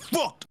branding is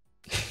fucked.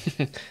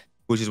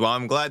 Which is why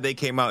I'm glad they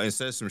came out and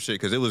said some shit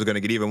because it was gonna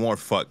get even more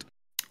fucked.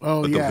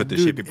 Oh yeah, with the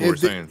shit people were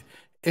saying.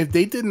 If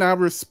they did not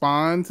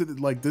respond to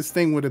like this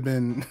thing would have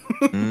been.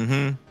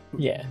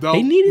 Yeah,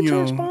 they needed to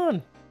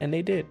respond, and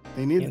they did.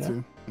 They needed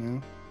to. Yeah.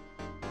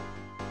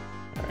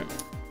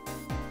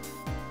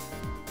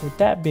 With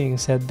that being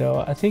said, though,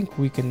 I think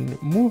we can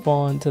move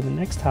on to the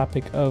next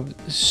topic of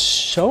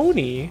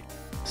Sony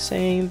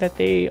saying that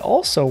they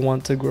also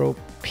want to grow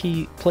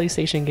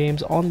PlayStation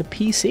games on the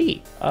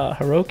PC.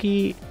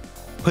 Hiroki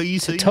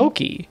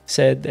Toki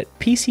said that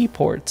PC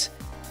ports,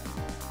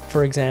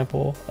 for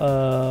example,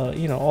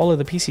 all of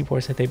the PC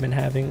ports that they've been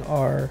having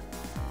are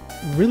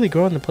really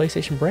growing the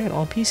PlayStation brand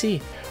on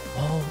PC.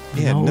 Oh,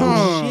 yeah,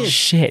 no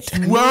shit.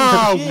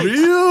 Wow,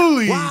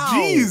 really? Wow.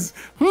 Jeez.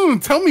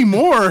 Tell me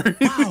more.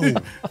 Wow.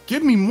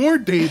 Give me more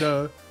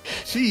data.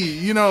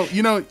 Gee,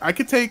 I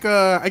could take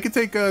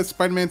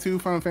Spider-Man 2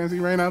 Final Fantasy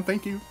right now.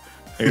 Thank you.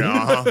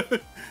 Yeah.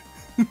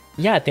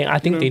 Yeah, I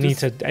think they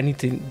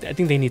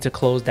need to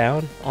close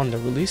down on the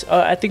release.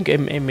 I think it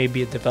may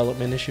be a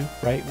development issue,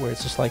 right? Where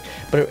it's just like,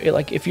 but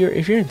if your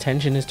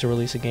intention is to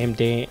release a game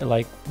day and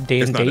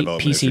date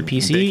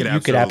PC, you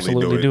could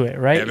absolutely do it,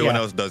 right? Everyone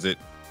else does it.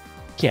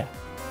 Yeah,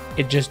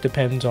 it just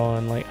depends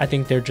on I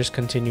think they're just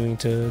continuing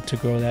to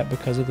grow that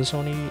because of the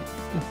Sony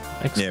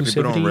exclusivity. Yeah,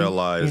 people don't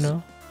realize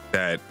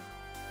that.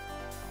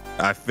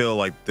 I feel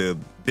like there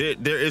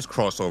is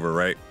crossover,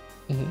 right?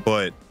 Mm-hmm.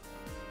 But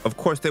of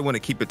course they want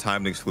to keep it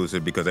timed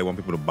exclusive because they want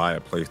people to buy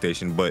a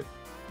PlayStation. But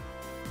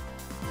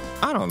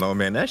I don't know,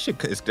 man. That shit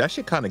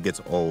kind of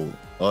gets old.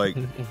 Like,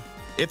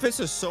 if it's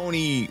a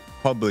Sony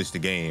published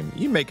game,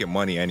 you making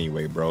money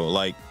anyway, bro.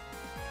 Like.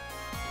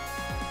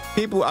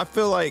 People, I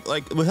feel like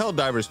with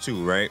Helldivers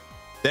 2, right?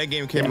 That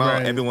game came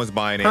out, everyone's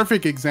buying it.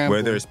 Perfect example.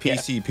 Whether it's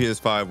PC,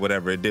 PS5,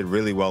 whatever, it did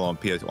really well on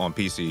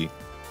PC.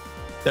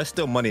 That's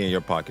still money in your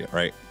pocket,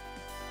 right?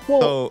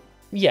 Well, so,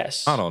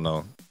 yes. I don't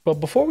know. But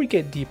before we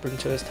get deeper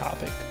into this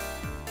topic,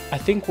 I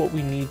think what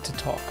we need to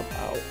talk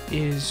about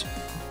is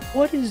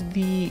what is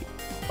the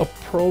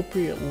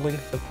appropriate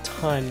length of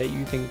time that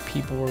you think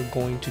people are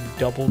going to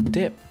double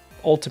dip?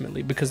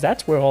 Ultimately, because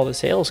that's where all the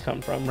sales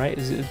come from, right?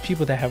 Is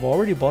people that have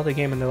already bought the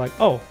game and they're like,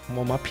 oh,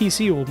 well, my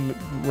PC will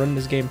run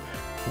this game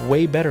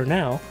way better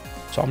now,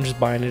 so I'm just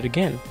buying it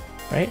again,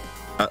 right?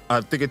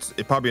 I think it's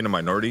probably in a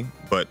minority,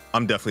 but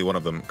I'm definitely one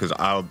of them because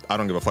I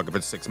don't give a fuck if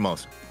it's 6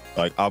 months.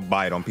 Like, I'll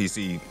buy it on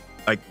PC.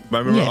 Like,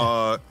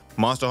 remember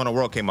Monster Hunter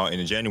World came out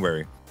in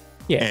January.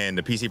 Yeah. And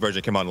the PC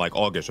version came out in like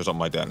August or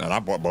something like that, and I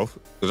bought both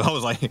because I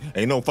was like,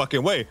 ain't no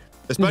fucking way,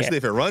 especially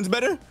if it runs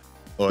better.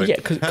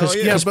 Like,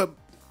 but.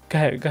 Go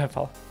ahead,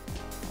 Fala.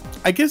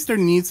 I guess there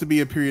needs to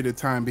be a period of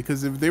time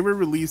because if they were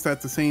released at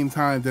the same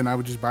time, then I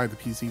would just buy the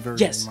PC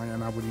version. Yes.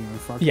 And I wouldn't even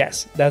fuck.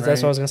 Yes, that's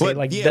what I was gonna say. But,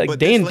 like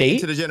day and date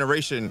to the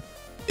generation.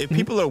 If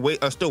people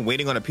are still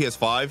waiting on a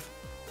PS5,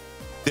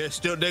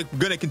 they're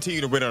gonna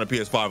continue to wait on a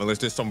PS5 unless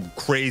there's some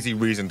crazy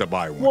reason to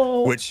buy one.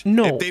 Well,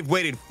 if they've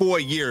waited 4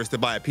 years to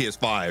buy a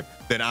PS5,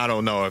 then I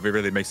don't know if it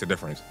really makes a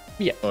difference.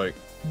 Yeah.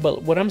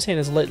 But what I'm saying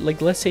is,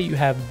 let's say you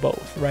have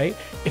both, right?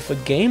 If a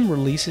game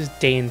releases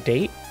day and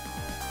date.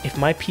 If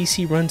my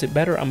PC runs it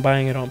better, I'm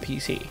buying it on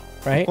PC,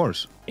 right? Of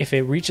course. If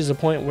it reaches a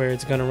point where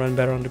it's going to run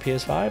better on the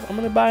PS5, I'm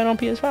going to buy it on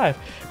PS5.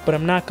 But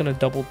I'm not going to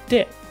double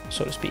dip,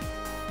 so to speak.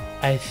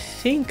 I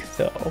think,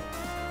 though,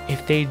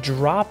 if they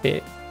drop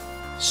it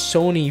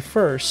Sony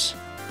first,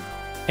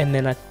 and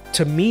then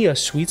to me, a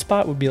sweet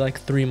spot would be like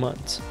 3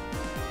 months.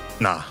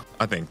 Nah,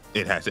 I think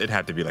it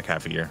had to be like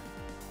half a year.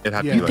 It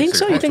had to be You like think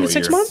so? You think it's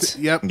 6 months?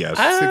 Yep. Yes.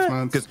 6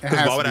 months.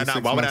 Because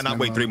why would I not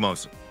wait 3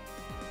 months?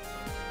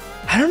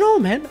 I don't know,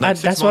 man. Like,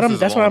 That's what I'm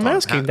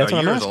asking. That's A what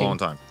I'm year is a asking. long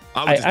time.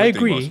 I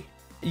agree.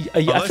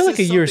 I feel like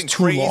a year is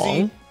too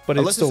long, but it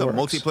unless still it's a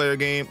works. multiplayer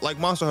game like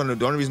Monster Hunter.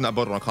 The only reason I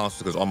bought it on console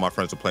is because all my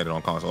friends were playing it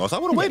on console. So I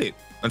would have waited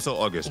until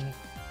August.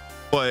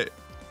 But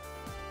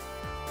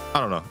I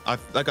don't know.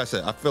 Like I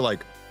said, I feel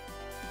like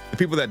the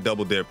people that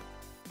double dip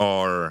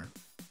are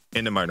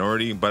in the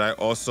minority, but I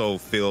also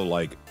feel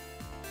like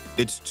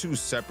it's two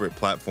separate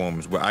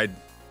platforms where I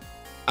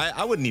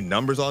wouldn't need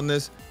numbers on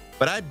this,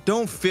 but I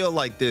don't feel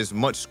like there's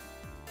much.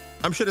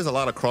 I'm sure there's a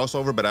lot of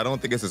crossover, but I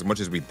don't think it's as much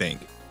as we think.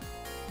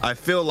 I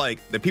feel like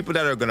the people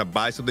that are going to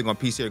buy something on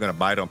PC are going to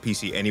buy it on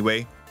PC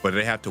anyway, but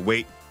they have to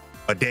wait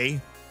a day,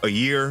 a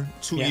year,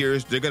 2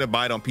 years. They're going to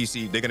buy it on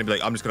PC. They're going to be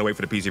like, I'm just going to wait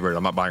for the PC version.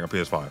 I'm not buying a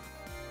PS5.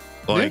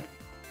 Like,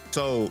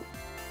 so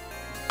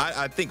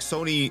I think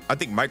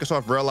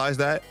Microsoft realized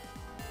that,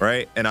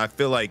 right? And I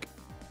feel like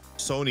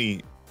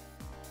Sony,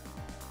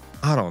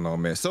 I don't know,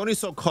 man. Sony's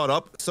so caught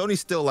up.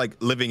 Sony's still like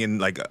living in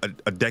like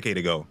a decade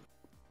ago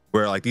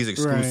where like these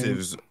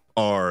exclusives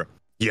are,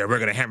 yeah, we're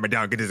gonna hammer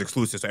down, get these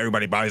exclusives so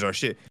everybody buys our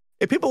shit.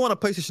 If people want a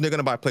PlayStation, they're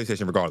gonna buy a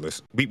PlayStation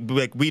regardless.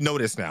 We know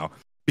this now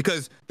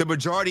because the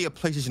majority of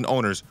PlayStation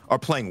owners are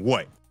playing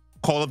what?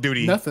 Call of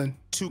Duty, Nothing.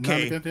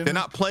 2K. They're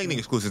not playing the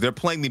exclusives. They're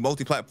playing the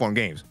multi-platform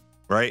games,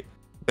 right?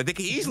 That they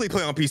can easily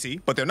play on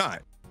PC, but they're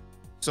not.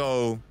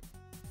 So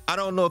I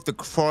don't know if the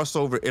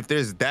crossover, if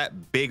there's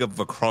that big of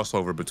a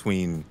crossover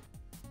between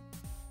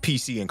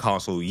PC and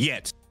console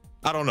yet.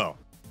 I don't know.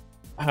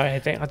 I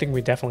think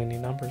we definitely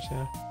need numbers.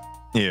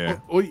 Yeah.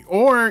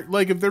 Or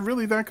like if they're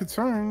really that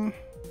concerned,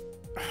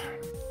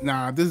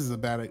 nah, this is a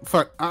bad idea.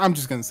 Fuck, I'm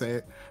just gonna say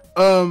it.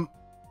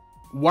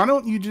 Why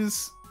don't you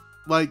just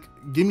like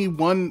give me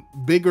one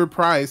bigger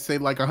prize, say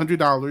like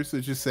 $100, let's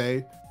just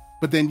say,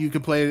 but then you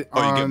could play it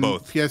on you get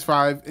both.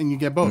 PS5 and you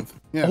get both.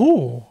 Yeah.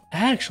 Oh,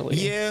 actually.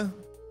 Yeah.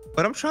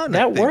 But I'm trying to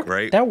That think, worked.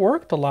 right? That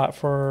worked a lot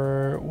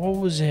for what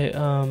was it?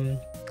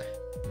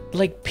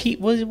 Like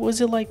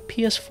was it like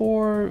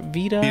PS4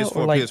 Vita PS4,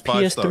 or like PS5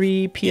 PS3 stuff.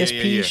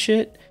 PSP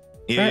shit?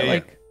 Yeah, right?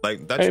 yeah.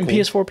 Like that's and cool.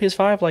 PS4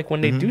 PS5 like when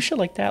they do shit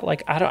like that,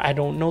 like I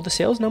don't know the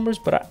sales numbers,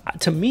 but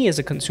to me as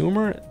a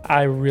consumer,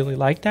 I really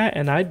like that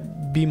and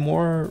I'd be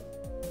more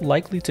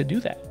likely to do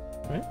that,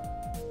 right?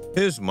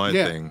 Here's my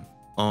thing.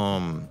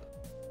 I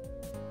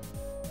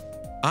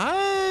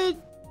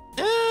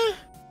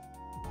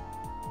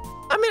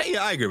mean,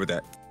 yeah, I agree with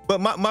that. But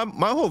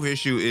my whole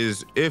issue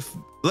is if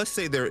let's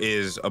say there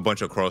is a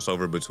bunch of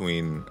crossover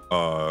between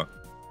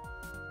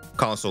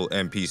console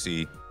and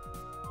PC,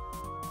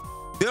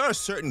 there are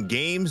certain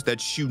games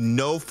that you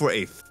know for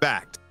a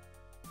fact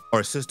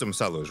are system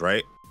sellers,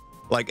 right?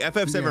 Like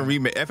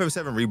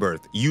FF7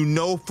 Rebirth, you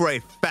know for a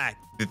fact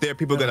that there are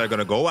people that are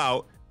gonna go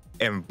out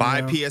and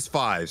buy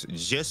PS5s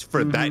just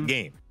for that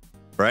game,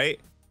 right?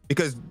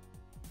 Because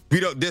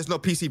there's no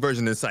PC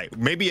version in sight.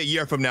 Maybe a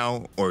year from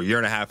now or a year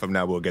and a half from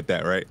now we'll get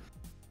that, right?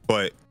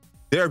 But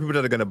there are people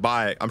that are gonna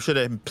buy. I'm sure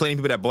there are plenty of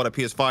people that bought a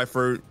PS5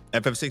 for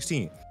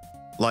FF16.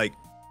 Like,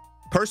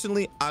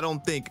 personally, I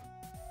don't think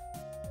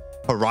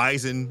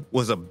Horizon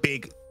was a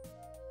big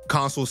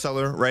console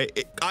seller,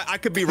 right? I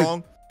could be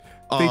wrong.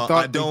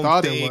 I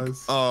don't think it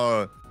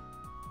was.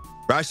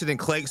 Ratchet and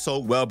Clank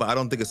sold well, but I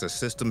don't think it's a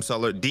system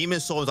seller.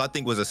 Demon's Souls, I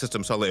think, was a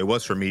system seller. It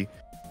was for me.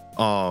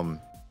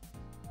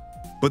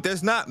 But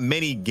there's not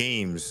many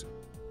games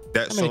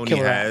that Sony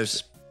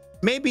has.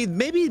 Maybe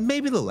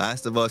The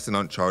Last of Us and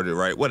Uncharted,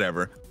 right?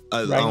 Whatever.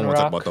 I don't want to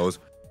talk about those.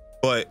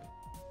 But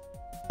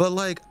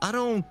like, I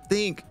don't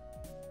think.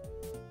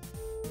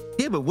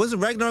 Yeah, but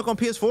wasn't Ragnarok on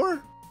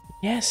PS4?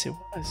 Yes, it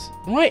was.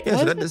 Wait,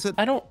 yeah,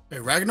 I don't. Hey,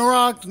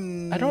 Ragnarok?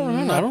 I don't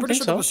remember. I don't pretty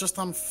think sure so. it was just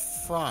on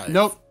 5.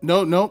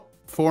 Nope.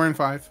 4 and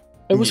 5.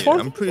 It was 4.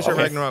 I'm pretty sure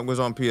Ragnarok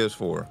was on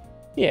PS4.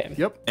 Yeah.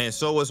 Yep. And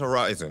so was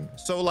Horizon.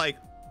 So like,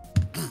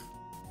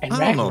 and I don't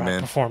Ragnarok know,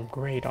 man. performed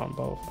great on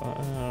both. I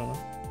don't know.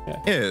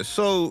 Yeah.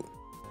 So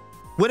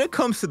when it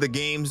comes to the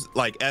games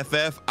like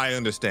FF, I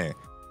understand.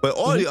 But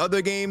all the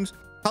other games,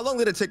 how long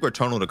did it take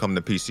Returnal to come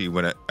to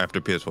PC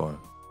after PS4?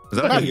 Is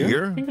that like a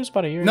year? I think it was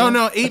about a year.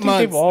 No, 8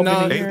 months.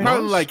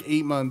 Probably like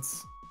 8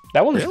 months.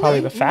 That one was Really?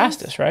 probably the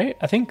fastest, right?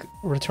 I think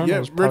Returnal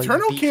was probably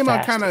Returnal the came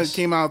fastest.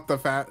 out the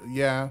fast.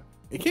 Yeah,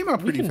 it came out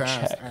pretty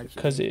fast actually.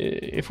 Because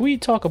if we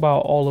talk about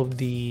all of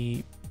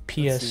the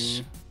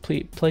PlayStation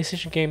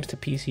games to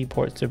PC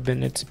ports,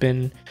 it's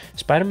been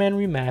Spider-Man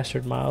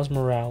Remastered, Miles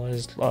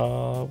Morales,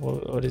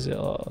 what is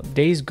it?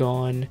 Days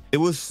Gone. It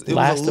was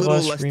Last a little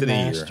of Us less than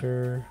a year.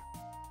 Remaster.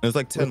 It was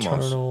like 10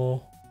 months.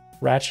 Returnal,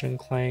 Ratchet and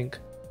Clank.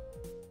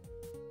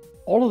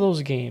 All of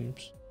those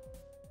games,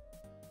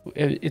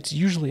 it's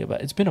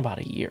been about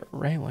a year,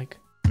 right? Like,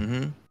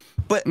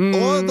 but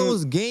all of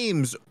those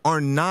games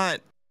are not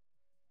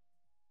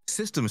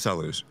system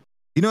sellers.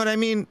 You know what I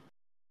mean?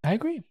 I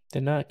agree.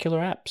 They're not killer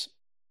apps.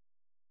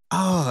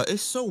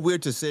 It's so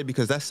weird to say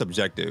because that's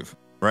subjective,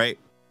 right?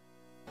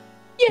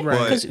 Yeah,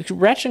 because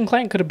Ratchet and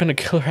Clank could have been a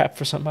killer app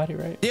for somebody,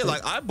 right? Yeah,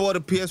 like I bought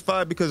a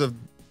PS5 because of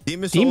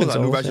Demon's Souls. I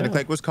knew Ratchet and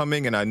Clank was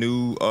coming, and I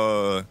knew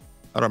I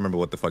don't remember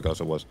what the fuck else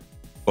it was,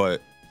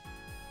 but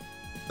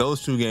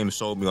those two games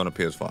sold me on a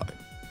PS5.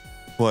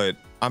 but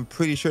I'm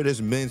pretty sure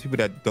there's millions of people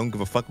that don't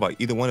give a fuck about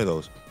either one of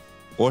those.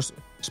 Or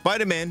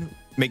Spider-Man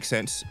makes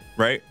sense,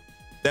 right?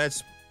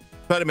 That's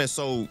Spider-Man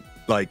so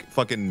like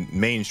fucking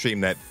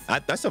mainstream that's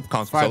a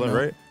console seller,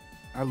 right?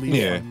 At least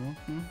Yeah.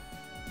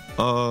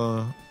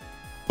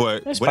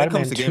 But when it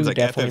comes to games like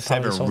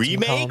FF7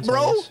 Remake,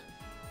 bro,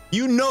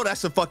 you know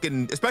that's a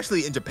fucking,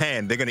 especially in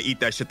Japan, they're gonna eat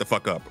that shit the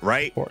fuck up,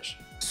 right? Of course.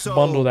 So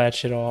Bundle that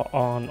shit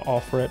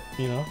off rip,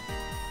 you know.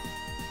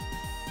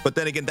 But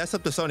then again, that's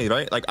up to Sony,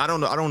 right? Like I don't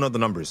know the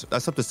numbers.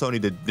 That's up to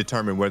Sony to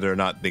determine whether or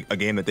not a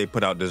game that they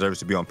put out deserves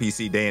to be on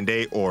PC day and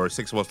date, or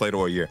 6 months later,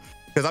 or a year.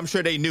 Because I'm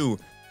sure they knew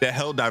that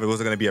Helldivers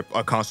wasn't going to be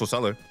a console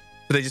seller,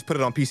 so they just put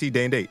it on PC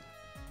day and date,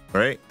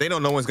 right? They know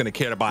no one's going to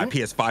care to buy a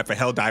PS5 for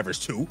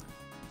Helldivers 2. You know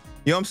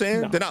what I'm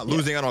saying? No, They're not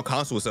losing out on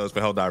console sales for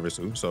Helldivers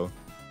 2. So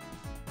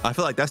I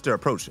feel like that's their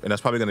approach, and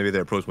that's probably going to be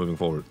their approach moving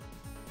forward.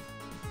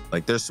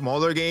 Like there's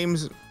smaller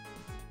games,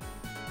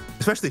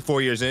 especially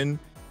 4 years in.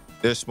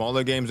 There's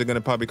smaller games that are gonna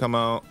probably come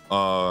out.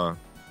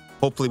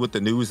 Hopefully with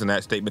the news and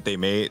that statement they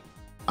made,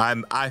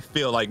 I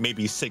feel like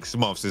maybe 6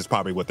 months is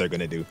probably what they're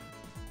gonna do.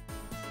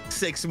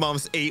 6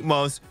 months, 8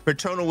 months.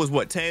 Returnal was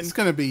what, 10? It's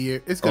gonna be a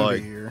year. It's gonna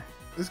be a year.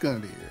 It's gonna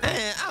be a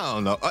year. I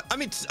don't know. I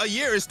mean, a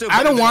year is still.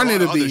 I don't want it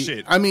to be.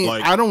 Shit. I mean,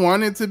 like, I don't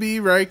want it to be,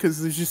 right?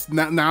 Because it's just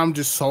now I'm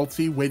just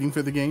salty waiting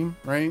for the game,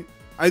 right?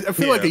 I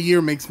feel like a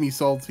year makes me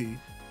salty.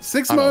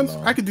 6 months,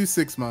 I could do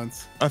 6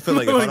 months. I feel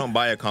like if I don't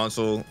buy a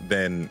console,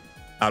 then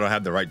I don't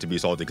have the right to be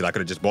salty because I could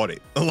have just bought it.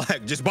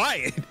 Like, just buy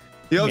it.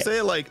 You know what I'm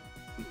saying? Like,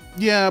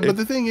 yeah, but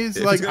the thing is,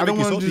 like, I don't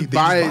want to just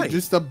buy it.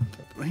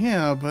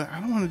 But I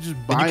don't want to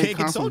just buy a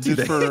console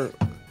just for.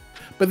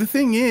 But the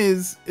thing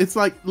is, it's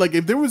like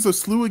if there was a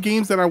slew of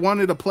games that I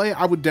wanted to play,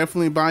 I would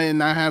definitely buy it and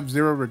not have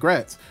zero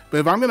regrets.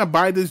 But if I'm gonna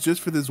buy this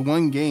just for this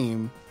one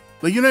game,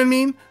 like, you know what I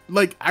mean?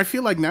 Like, I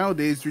feel like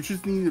nowadays there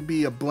just need to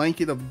be a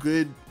blanket of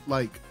good,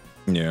 like,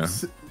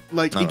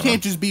 like it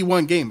can't just be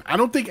one game. I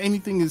don't think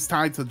anything is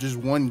tied to just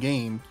one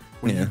game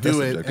when you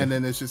do it, and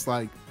then it's just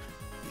like,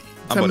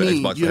 to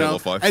me, you know.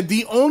 And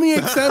the only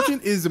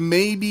exception is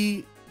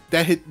maybe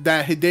that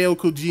Hideo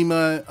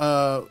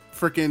Kojima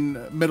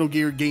freaking Metal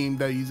Gear game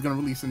that he's gonna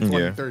release in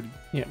 2030.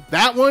 Yeah,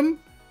 that one.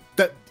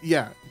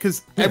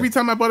 Because every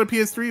time I bought a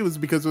PS3, it was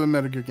because of a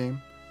Metal Gear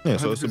game. Yeah, 100%.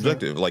 So it's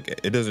subjective. Like,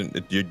 it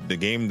doesn't. The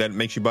game that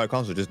makes you buy a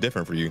console is just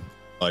different for you.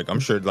 Like,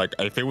 I'm sure, like,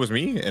 if it was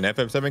me and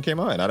FF7 came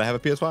out and I didn't have a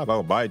PS5, I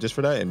would buy it just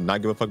for that and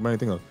not give a fuck about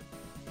anything else.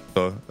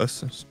 So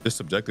that's just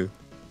subjective.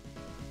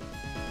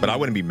 But I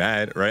wouldn't be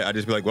mad, right? I'd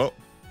just be like, well,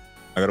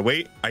 I gotta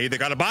wait. I either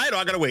gotta buy it or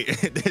I gotta wait.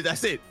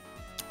 That's it.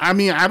 I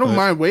mean, I don't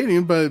mind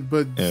waiting, but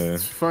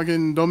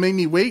fucking don't make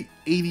me wait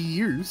 80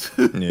 years.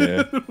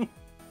 Yeah.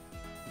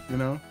 You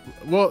know?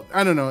 Well,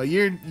 I don't know. A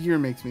year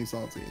makes me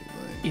salty.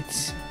 Like,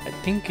 I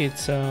think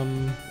this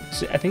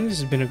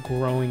has been a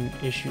growing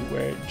issue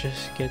where it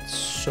just gets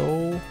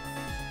so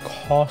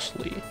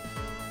costly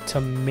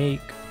to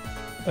make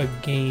a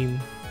game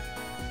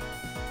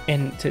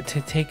and to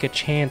take a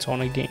chance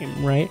on a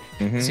game, right?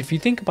 Because if you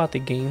think about the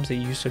games that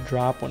used to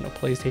drop when the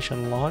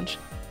PlayStation launched,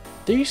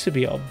 there used to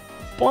be a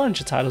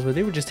bunch of titles where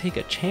they would just take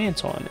a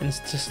chance on, and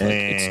it's just like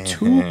it's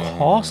too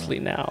costly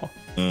now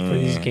for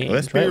these games.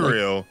 Let's be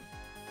real.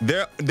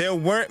 There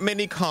weren't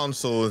many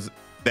consoles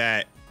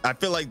that I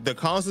feel like the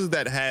consoles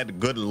that had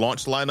good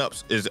launch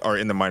lineups are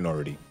in the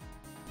minority.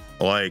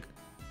 Like,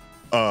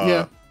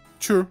 yeah,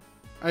 true.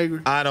 I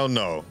agree. I don't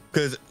know,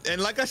 and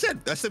like I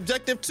said, that's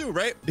subjective too,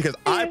 right? Because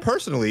I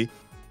personally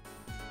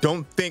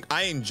don't think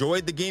I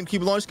enjoyed the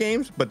GameCube launch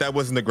games, but that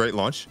wasn't a great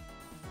launch.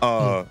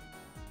 I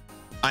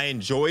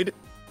enjoyed,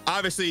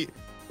 obviously.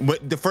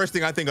 The first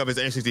thing I think of is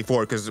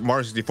N64 because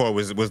Mario 64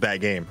 was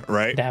that game,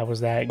 right? That was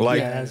that.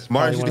 Like,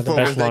 Mario 64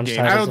 was that game.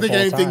 I don't think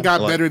anything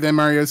got better than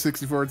Mario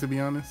 64, to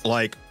be honest.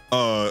 Like,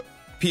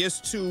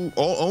 PS2,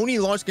 only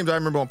launch games I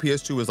remember on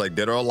PS2 was like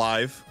Dead or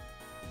Alive,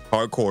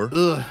 Hardcore.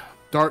 Ugh.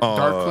 Dark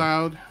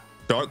Cloud.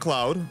 Dark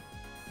Cloud.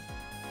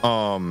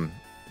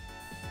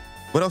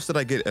 What else did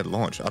I get at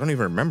launch? I don't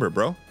even remember,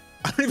 bro.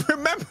 I don't even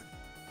remember.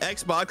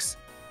 Xbox,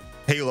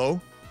 Halo,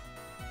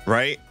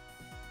 right?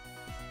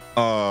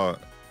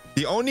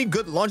 The only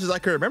good launches I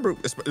can remember,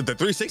 the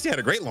 360 had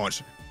a great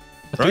launch.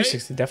 The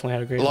 360 definitely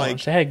had a great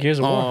launch. They had Gears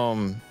of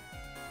War.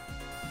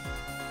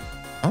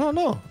 I don't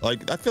know.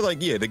 Like, I feel like,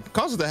 the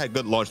consoles that had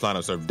good launch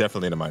lineups are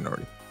definitely in the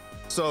minority.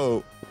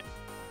 So,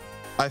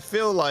 I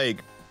feel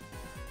like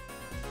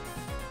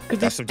they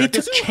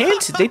took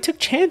chances. They took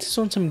chances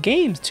on some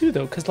games too,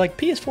 though, because like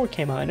PS4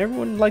 came out and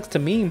everyone likes to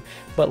meme,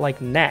 but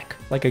like Knack,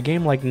 like a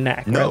game like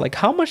Knack, right? Like,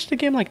 how much did a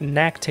game like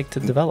Knack take to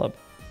develop?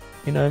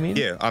 You know what I mean?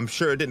 Yeah, I'm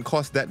sure it didn't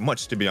cost that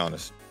much, to be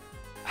honest.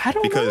 I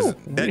don't know. Because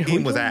that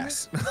game was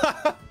ass.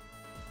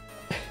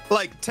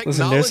 Like,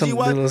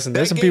 technology-wise,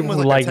 there's some people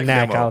who like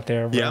Knack out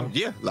there, bro.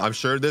 Yeah, I'm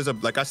sure there's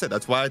like I said,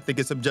 that's why I think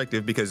it's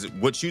subjective, because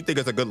what you think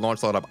is a good launch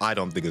lineup, I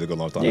don't think is a good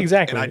launch lineup.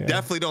 Exactly. And I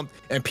definitely don't.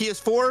 And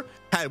PS4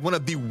 had one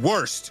of the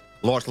worst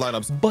launch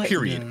lineups,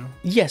 period.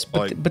 Yes,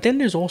 but then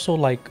there's also,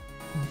 like,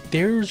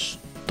 there's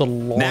the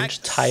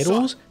launch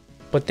titles.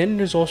 But then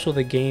there's also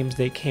the games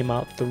that came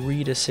out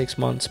 3 to 6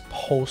 months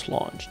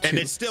post-launch. And too.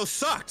 it still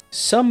sucked.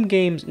 Some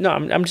games, no,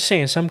 I'm just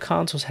saying, some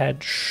consoles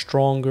had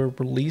stronger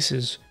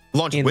releases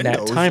Launch in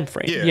windows. that time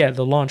frame. Yeah. Yeah,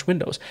 the launch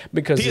windows,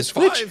 because the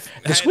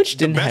PS5 Switch had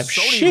didn't the have best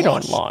Sony shit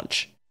launch. on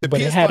launch, The but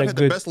PS5 it had a the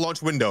good. best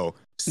launch window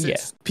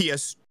since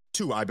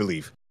PS2, I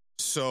believe.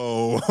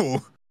 So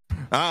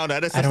I don't know.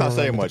 That's I just don't not saying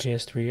remember much. the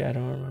PS3. I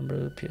don't remember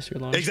the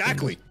PS3 launch.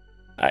 Exactly.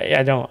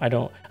 I don't.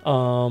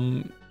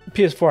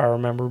 PS4 I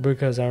remember,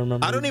 because I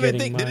remember. I don't even getting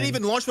think did it mine.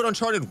 even launch with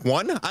Uncharted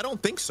 1? I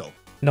don't no so.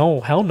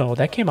 No, hell no.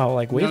 That came out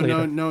like way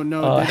later. No.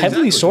 Heavenly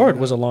Exactly. Sword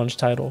was a launch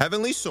title.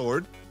 Heavenly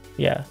Sword,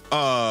 Yeah.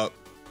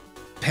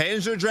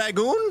 Panzer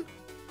Dragoon.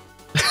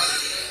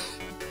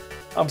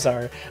 I'm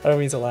sorry. I don't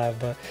mean to laugh,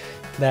 but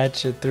that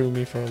shit threw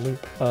me for a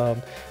loop.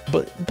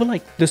 But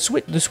like the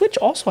Switch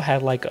also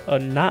had like a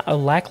not a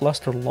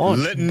lackluster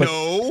launch.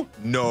 but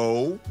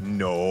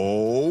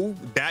No.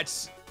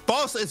 That's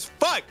false as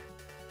fuck.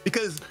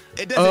 Because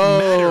it doesn't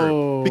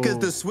matter. Because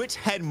the Switch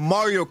had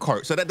Mario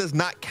Kart, so that does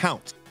not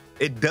count.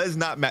 It does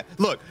not matter.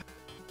 Look,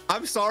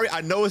 I'm sorry. I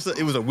know it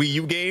was a Wii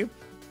U game,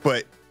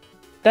 but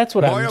that's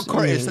what Mario I'm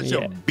Kart is saying,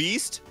 such a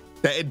beast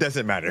that it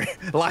doesn't matter.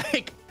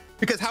 Like,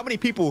 because how many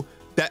people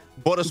that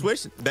bought a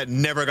Switch that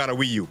never got a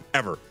Wii U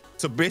ever?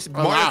 So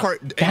basically, Mario Kart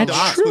and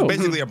That's was true.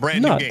 basically a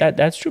brand new game.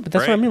 That's true. But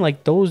that's what I right? mean.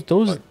 Like those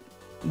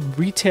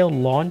retail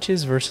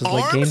launches versus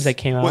like Arms games that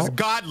came out. was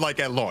godlike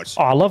at launch.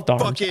 Oh, I loved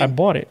Arms. Fucking I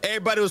bought it.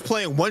 Everybody was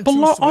playing one, But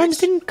two Switch. Arms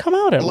didn't come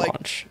out at Like,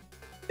 launch.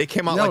 It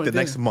came out No, like the it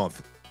next didn't.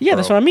 month. Yeah, bro.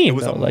 that's what I mean. It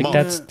was Though. a Like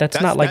month. that's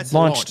not like that's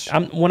launch.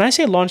 launch. When I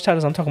say launch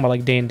titles, I'm talking about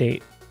like day and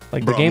date.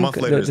 Like Bro, a the game, month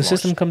later the is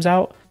system launch. comes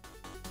out.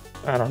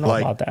 I don't know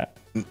Like, about that.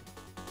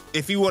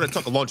 If you want to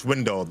talk a launch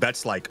window,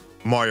 that's like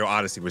Mario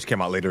Odyssey, which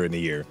came out later in the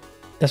year.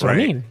 That's what I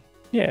right. mean.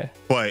 Yeah.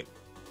 But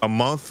a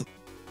month,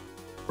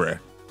 bruh,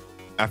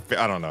 I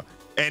don't know.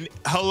 And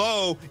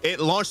hello, it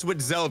launched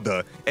with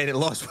Zelda and it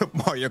launched with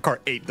Mario Kart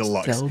 8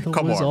 Deluxe. Zelda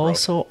Come was on, bro.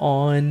 also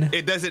on.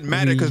 It doesn't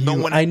matter because Wii no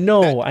U. one. I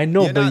know,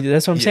 you're but not-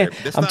 that's what I'm saying.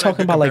 that's I'm not a talking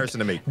good about like comparison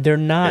to make. they're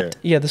not.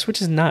 Yeah, the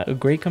Switch is not a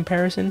great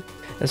comparison.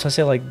 That's why I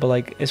say like, but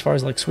like as far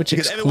as like Switch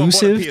Because everyone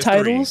bought a exclusive PS3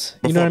 titles,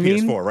 you know what I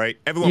mean? PS4, right?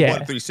 Everyone Yeah.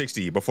 bought a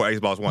 360 before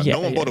Xbox One. Yeah,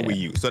 No one yeah, bought a yeah. Wii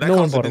U, so that No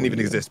one console bought a didn't even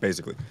Wii U. exist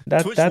basically.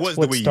 That's Switch what was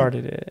the Wii U.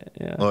 started it.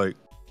 Yeah. Like,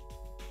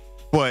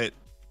 but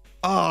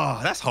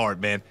that's hard,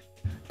 man.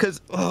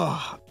 Because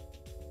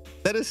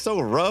that is so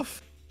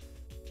rough.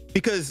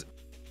 Because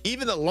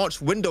even the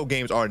launch window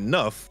games are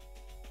enough,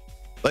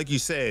 like you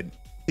said,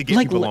 to get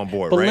people on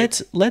board, but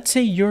right? let's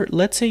say you're a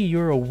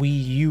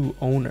Wii U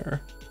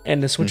owner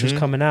and the Switch is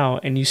coming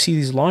out and you see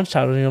these launch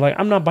titles and you're like,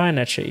 I'm not buying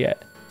that shit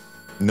yet.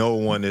 No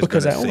one is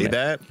Because gonna I own say it.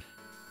 that.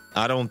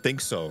 I don't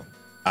think so.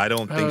 I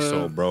don't think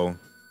so, bro.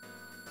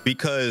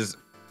 Because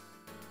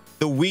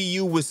the Wii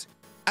U was,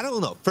 I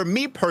don't know. For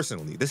me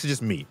personally, this is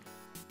just me.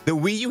 The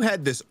Wii U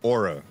had this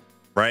aura,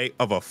 right,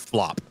 of a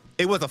flop.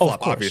 It was a flop,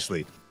 course.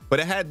 obviously, but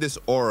it had this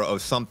aura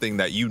of something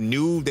that you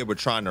knew they were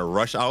trying to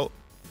rush out.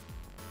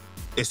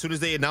 As soon as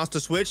they announced the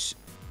Switch,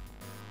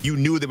 you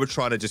knew they were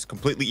trying to just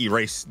completely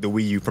erase the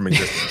Wii U from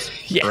existence.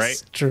 Yes,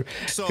 right? true.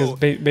 So 'Cause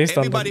based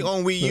on everybody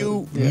on Wii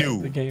U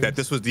knew the games. that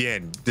this was the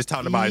end. This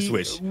time to buy a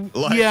Switch.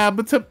 Like, Yeah,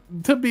 but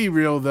to be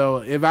real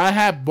though, if I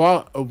had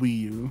bought a Wii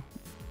U,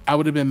 I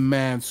would have been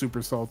mad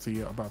super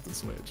salty about the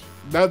Switch.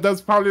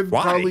 That's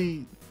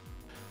probably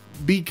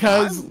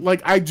because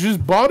like I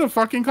just bought a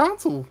fucking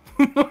console.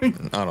 Like,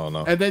 I don't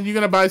know. and then you're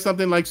gonna buy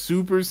something like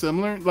super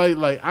similar,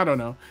 like I don't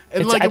know,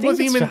 and like I it think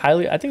wasn't it's even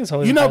highly. I think it's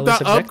highly. you know highly the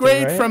subjective,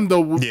 upgrade right? from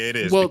the Yeah, it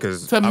is well,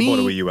 because to I me, bought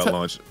a Wii U at to-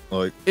 launch.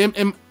 Like,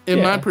 in Yeah.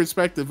 my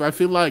perspective, I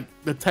feel like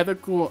the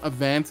technical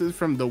advances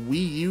from the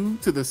Wii U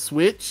to the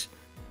Switch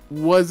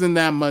wasn't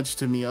that much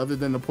to me, other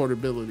than the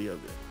portability of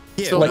it.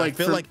 yeah, So, but I like,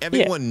 feel for- like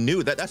everyone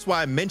knew that. That's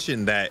why I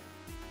mentioned that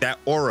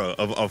aura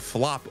of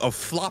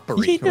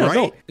floppery, Yeah, right?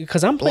 no,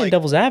 because I'm playing Like-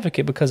 devil's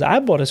advocate because I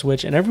bought a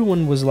Switch and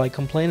everyone was like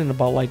complaining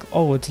about like,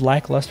 oh, it's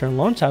lackluster in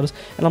launch titles,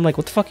 and I'm like,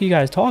 what the fuck are you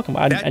guys talking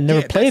about? I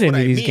never played any of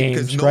these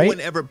games, no right? one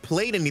ever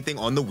played anything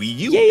on the Wii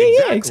U.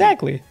 Yeah,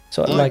 exactly.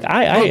 So like, but-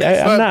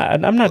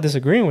 I'm not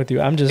disagreeing with you.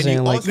 I'm just And saying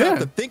you like, also have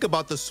Yeah. to think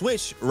about the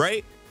Switch,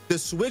 right? The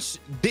Switch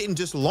didn't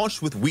just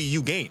launch with Wii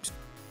U games.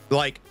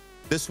 Like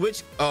the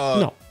Switch,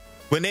 No.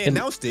 when they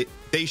announced it,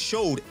 they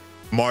showed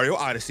Mario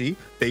Odyssey,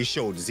 they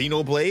showed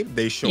Xenoblade,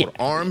 they showed Yeah.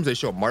 ARMS, they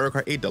showed Mario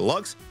Kart 8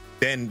 Deluxe.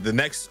 Then the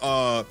next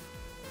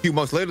few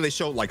months later, they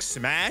showed like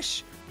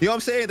Smash. You know what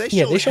I'm saying?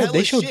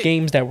 They showed shit.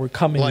 games that were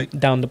coming Like,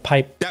 down the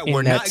pipe that in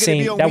were that not gonna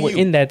same be on that Wii were U.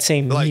 in that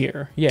same Like,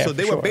 year. Yeah, so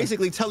they for were sure.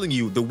 basically telling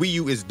you the Wii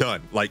U is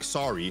done. Like,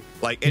 sorry.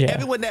 Like, and Yeah.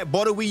 everyone that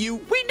bought a Wii U,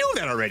 we knew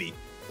that already.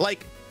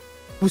 Like,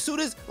 as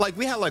soon as like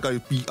we had like a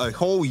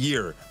whole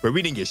year where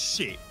we didn't get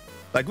shit.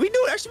 Like we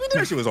knew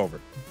that shit was over.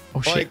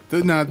 Oh shit. Like,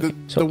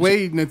 The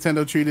way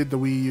Nintendo treated the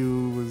Wii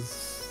U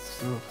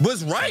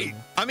was right.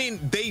 I mean,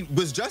 they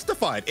was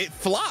justified. It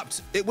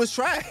flopped. It was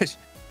trash.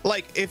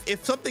 Like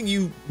if something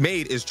you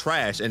made is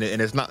trash and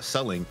it's not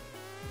selling,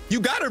 you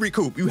gotta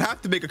recoup. You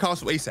have to make a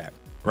console ASAP,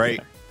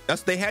 right? Yeah.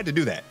 They had to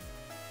do that.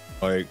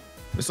 Like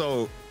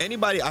So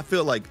anybody, I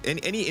feel like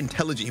any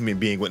intelligent human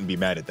being wouldn't be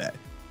mad at that.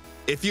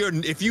 If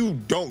you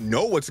don't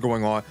know what's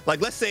going on,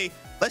 like let's say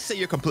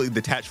you're completely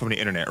detached from the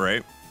internet,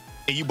 right?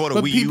 And you bought a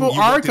But Wii U. people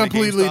you are walked into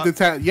completely GameStop.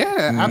 detached.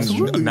 Yeah,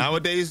 absolutely.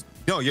 Nowadays,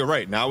 no, you're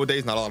right.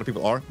 Nowadays, not a lot of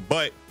people are,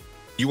 but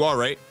you are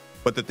right.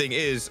 But the thing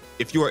is,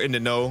 if you are in the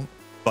know,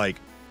 like,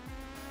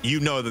 you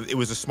know that it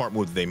was a smart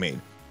move that they made.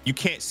 You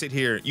can't sit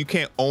here, you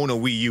can't own a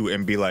Wii U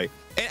and be like,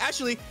 and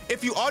actually,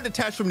 if you are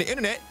detached from the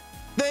internet,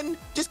 then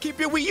just keep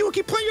your Wii U and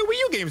keep playing your Wii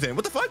U games then.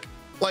 What the fuck?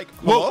 Like,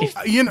 Well,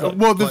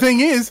 hello? the thing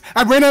is,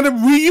 I ran out of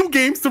Wii U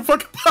games to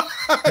fucking buy.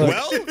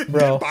 Well,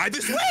 bro, buy the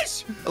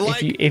Switch.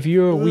 Like, if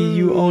you're a Wii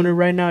U owner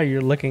right now,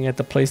 you're looking at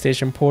the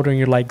PlayStation Portal and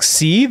you're like,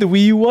 see, the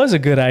Wii U was a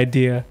good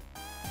idea.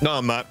 no,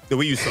 I'm not. The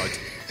Wii U sucked.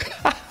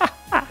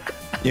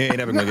 You ain't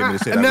never gonna get me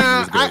to say that.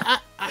 Nah, Wii U was good.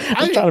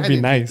 I'm trying to be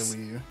didn't hate nice. the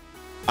Wii U.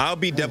 I'll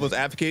be devil's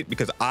advocate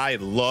because I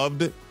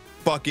loved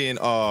fucking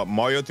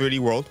Mario 3D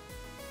World.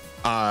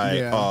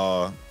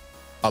 I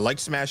liked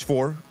Smash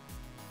 4,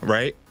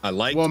 right? I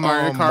liked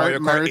Mario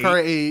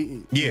Kart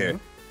 8. Yeah.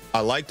 I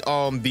liked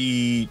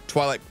the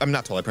Twilight. I'm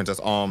not Twilight Princess.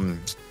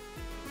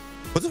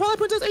 Was it Twilight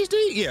Princess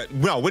HD? Yeah.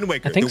 No, Wind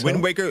Waker. I think The so.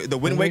 Wind Waker. The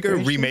Wind Wind Waker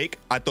Waker HD? remake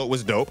I thought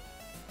was dope.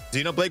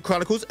 Xenoblade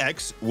Chronicles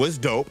X was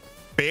dope.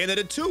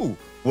 Bayonetta 2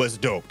 was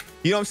dope.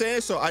 You know what I'm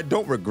saying? So I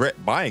don't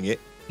regret buying it.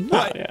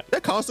 But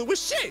that console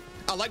was shit.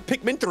 I like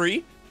Pikmin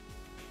 3.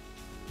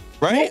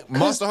 Right? Well,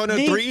 Monster Hunter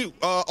 3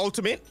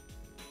 Ultimate.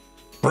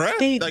 Bruh,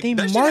 They like, that shit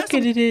has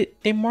marketed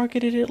it. They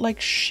marketed it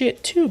like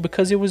shit too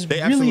because it was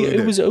They really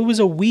absolutely it was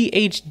a Wii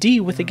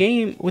HD with a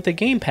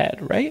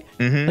gamepad, right?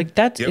 Mhm. Like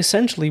that's Yep.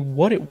 essentially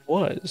what it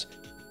was.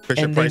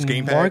 Fisher And Price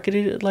they gamepad.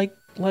 marketed it like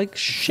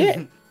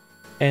shit.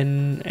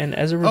 And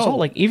as a result, Oh.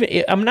 like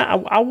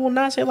I will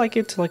not say like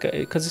it's like a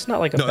because it's not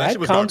like a No, that bad shit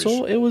was console.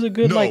 garbage. It was a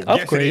good No, like yes,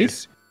 it upgrade.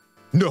 is.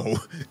 No,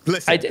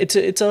 listen. It's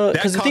a that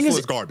because the thing console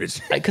is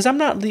garbage. because I'm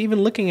not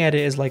even looking at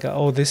it as like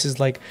this is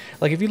like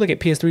if you look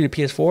at PS3 to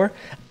PS4,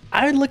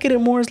 I look at it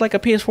more as like a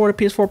PS4 to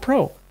PS4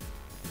 Pro.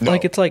 No.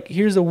 Like it's like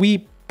here's a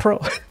Wii Pro,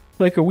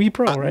 like a Wii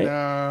Pro, right?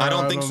 I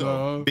don't think so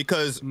know.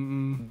 because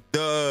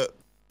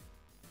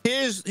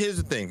here's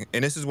the thing,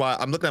 and this is why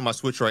I'm looking at my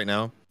Switch right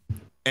now,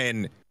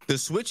 and the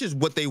Switch is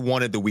what they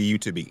wanted the Wii U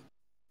to be.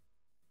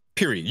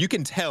 Period. You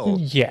can tell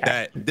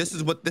that this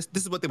is what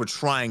they were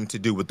trying to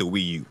do with the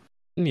Wii U.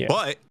 Yeah.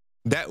 But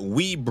that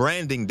Wii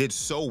branding did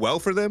so well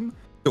for them.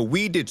 The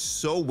Wii did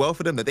so well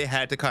for them that they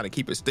had to kind of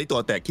keep it. They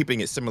thought that keeping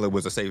it similar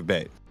was a safe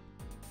bet.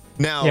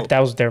 Now, Yeah, but that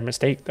was their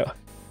mistake though.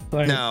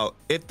 Like, now,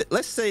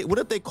 let's say, what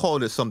if they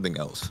called it something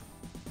else?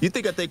 You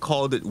think that they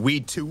called it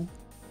Wii 2?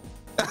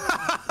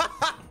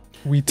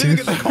 we You too.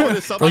 think they called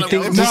it something Like, they-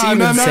 else? just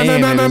even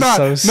saying it is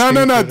so No.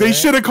 stupid, They right?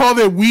 should have called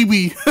it Wee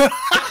Wee. Shut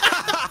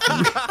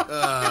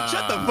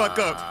the fuck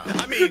up.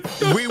 I mean,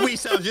 Wii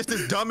sounds just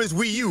as dumb as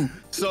Wii U.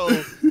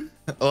 So,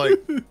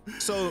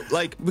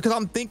 because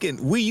I'm thinking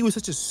Wii U is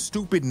such a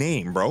stupid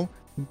name, bro.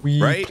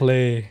 We right?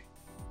 play.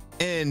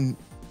 And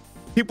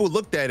people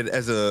looked at it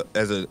as a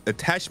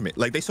attachment.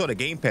 Like they saw the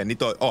gamepad and they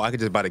thought, oh, I could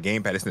just buy the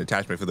gamepad. It's an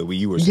attachment for the Wii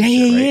U or something.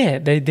 Yeah.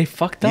 They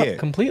fucked up Yeah.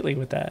 completely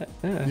with that.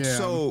 Yeah.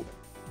 So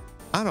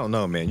I don't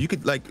know, man. You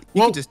could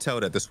just tell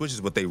that the Switch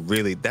is what they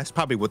really. That's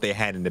probably what they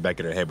had in the back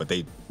of their head, but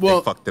they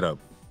fucked it up.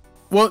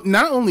 Well,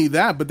 not only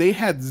that, but they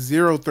had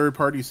zero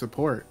third-party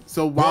support.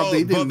 So while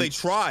they didn't, they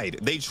tried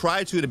to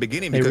at the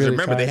beginning They because really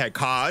remember they tried. had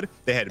COD,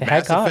 they had They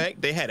Mass had COD.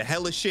 Effect, they had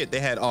hella shit, they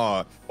had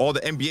all the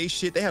NBA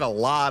shit, they had a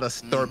lot of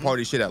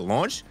third-party shit at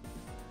launch.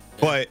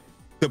 But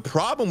the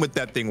problem with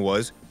that thing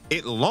was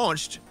it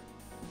launched.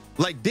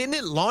 Like, didn't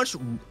it launch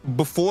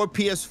before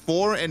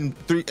PS4 and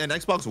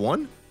Xbox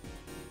One?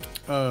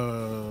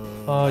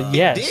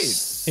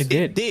 Yes, it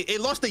did.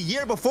 It launched a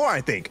year before, I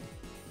think.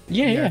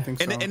 Yeah. I think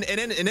so. And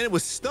then it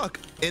was stuck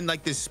in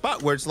like this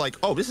spot where it's like,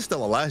 oh, this is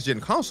still a last gen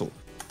console,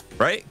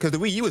 right? Because the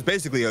Wii U was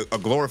basically a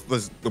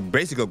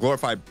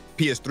glorified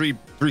PS3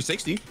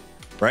 360,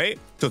 right?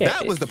 So Yeah,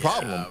 that was the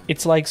problem.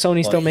 It's like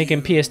Sony still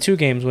making PS2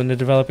 games when they're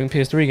developing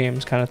PS3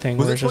 games, kind of thing.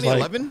 Was where it it's just like,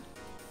 2011?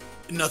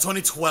 No,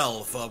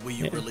 2012. Wii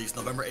U released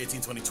November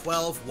 18,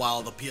 2012,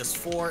 while the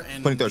PS4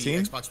 and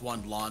 2013? the Xbox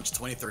One launched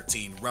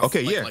 2013. Roughly,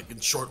 Okay, yeah. like in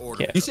short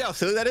order. Yeah. You see how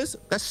silly that is?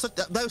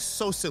 That was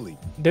so silly.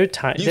 their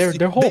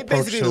whole They approach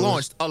basically to it was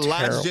launched a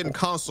last gen terrible.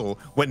 console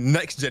when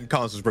next gen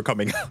consoles were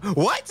coming out.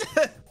 What?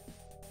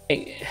 That's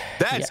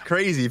Yeah.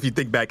 crazy if you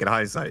think back in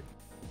hindsight.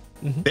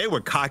 They were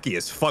cocky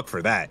as fuck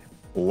for that.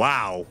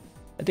 Wow.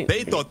 I think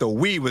They thought the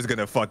Wii was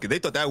gonna they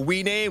thought that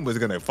Wii name was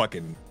gonna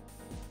fucking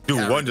do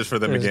wonders for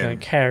them it was gonna again.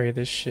 carry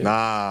this shit.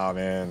 Nah,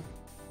 man.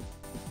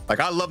 Like,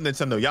 I love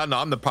Nintendo. Y'all know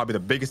I'm probably the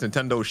biggest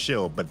Nintendo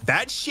shill, but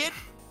that shit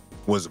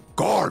was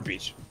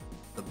garbage.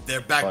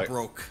 Their back Like-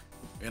 broke.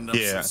 And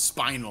Yeah.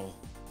 spinal.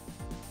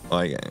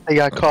 Like, They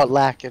got caught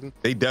lacking.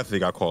 they definitely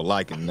got called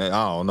liking. I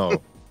don't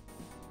know.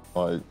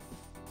 But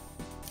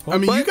I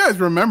mean, you guys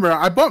remember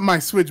I bought my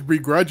Switch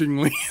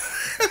begrudgingly.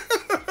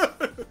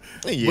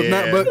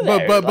 yeah. But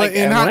Like,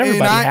 in when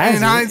everybody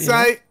has it,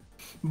 hindsight,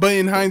 But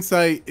in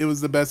hindsight, it was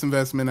the best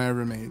investment I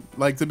ever made.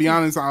 Like, to be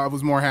honest, I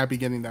was more happy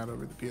getting that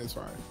over the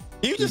PS5.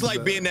 You just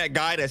like being that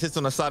guy that sits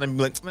on the side and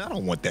be like, man, I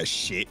don't want that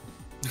shit.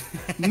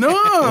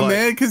 No,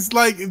 man, because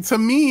like to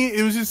me,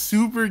 it was just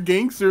super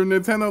gangster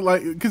Nintendo.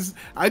 Like, because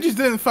I just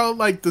didn't felt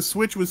like the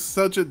Switch was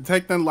such a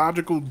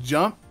technological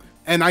jump.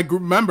 And I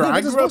remember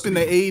I grew up in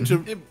the age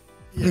of.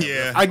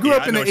 Yeah, I grew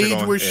up in the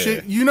age where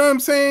shit, you know what I'm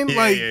saying?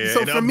 Like,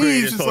 so for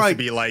me, it's just like,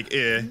 be like,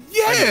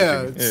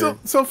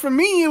 So for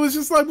me, it was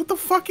just like, what the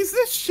fuck is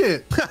this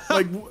shit?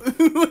 Like,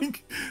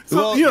 like, so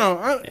Well, you know,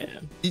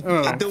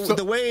 I don't know.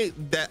 the way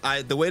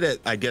that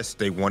I guess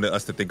they wanted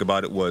us to think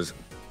about it was,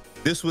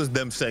 this was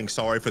them saying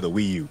sorry for the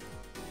Wii U,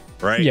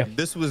 right? Yeah.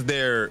 This was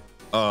their,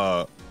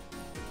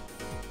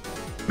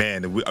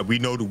 man, we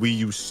know the Wii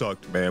U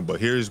sucked, man, but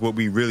here's our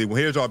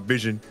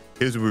vision.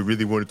 Here's what we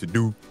really wanted to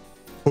do.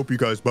 Hope you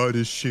guys buy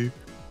this shit,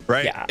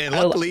 right? Yeah, and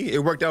luckily,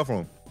 it worked out for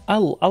them. I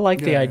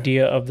like the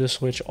idea of the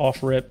Switch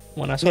off rip.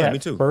 When I saw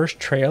that first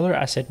trailer,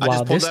 I said,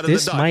 "Wow,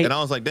 this might." And I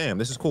was like, "Damn,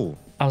 this is cool."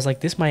 I was like,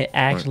 "This might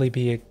actually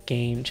be a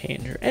game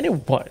changer," and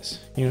it was.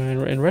 You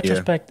know, in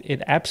retrospect,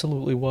 it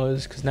absolutely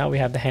was, because now we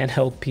have the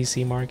handheld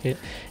PC market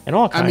and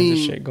all kinds of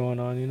shit going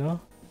on. You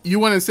know. You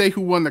want to say who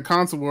won the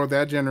console war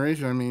that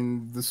generation? I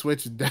mean, the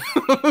Switch is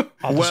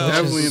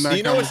definitely in that.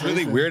 You know what's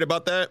really weird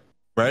about that,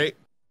 right?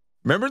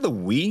 Remember the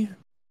Wii?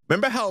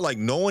 Remember how like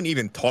no one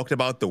even talked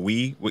about the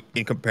Wii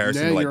in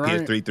comparison to like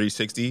PS3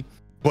 360?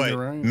 But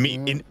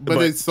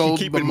but it sold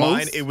keep in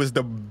mind it was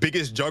the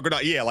biggest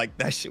juggernaut. Yeah, like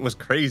that shit was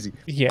crazy.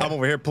 Yeah, I'm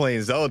over here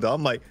playing Zelda.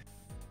 I'm like,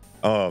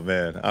 oh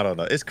man, I don't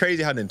know. It's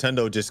crazy how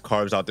Nintendo just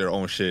carves out their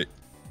own shit.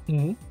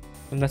 Mm-hmm.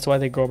 And that's why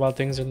they go about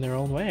things in their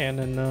own way. And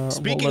then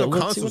speaking of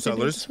console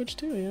sellers, Switch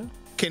too, yeah.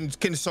 Can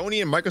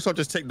Sony and Microsoft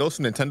just take those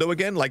from Nintendo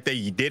again, like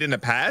they did in the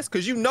past?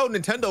 Because you know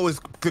Nintendo is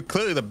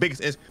clearly the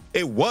biggest.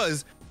 It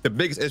was the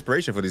biggest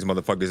inspiration for these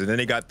motherfuckers, and then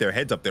they got their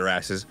heads up their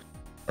asses.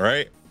 All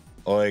right,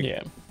 like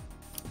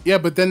yeah,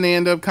 but then they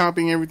end up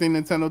copying everything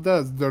Nintendo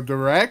does. The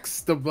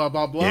directs, the blah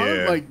blah blah.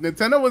 Yeah. Like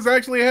Nintendo was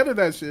actually ahead of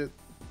that shit,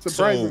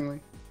 surprisingly.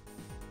 So,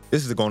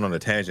 this is going on a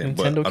tangent,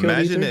 Nintendo but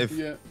imagine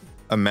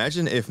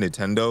if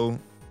Nintendo,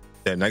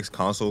 their next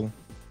console,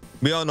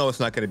 we all know it's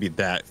not going to be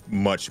that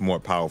much more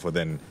powerful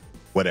than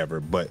whatever,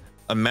 but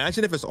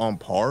imagine if it's on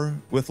par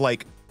with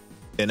like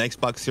an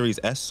Xbox Series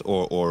S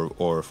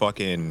or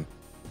fucking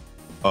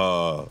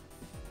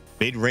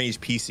mid-range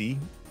PC,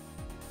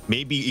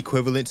 maybe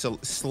equivalent to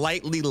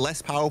slightly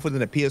less powerful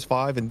than a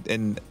PS5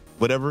 and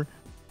whatever.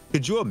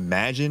 Could you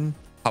imagine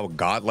how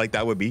godlike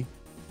that would be?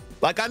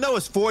 Like, I know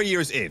it's 4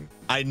 years in.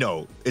 I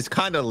know it's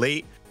kind of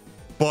late,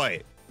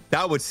 but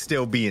that would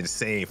still be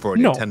insane for a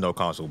Nintendo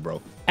console,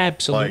 bro.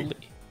 Absolutely.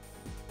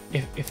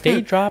 Like, if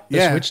they drop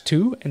the Switch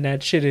 2 and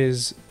that shit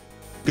is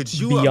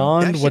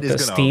beyond what the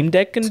Steam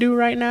Deck can do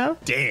right now,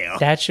 damn,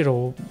 that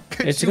shit'll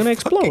it's gonna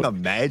explode.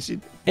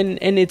 Imagine. And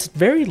it's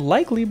very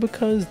likely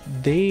because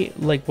they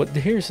like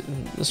here's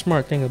the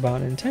smart thing about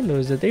Nintendo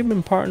is that they've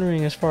been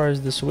partnering as far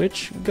as the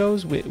Switch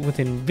goes with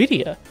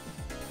Nvidia,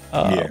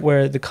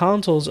 where the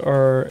consoles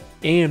are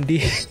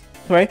AMD,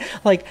 right?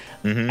 Like,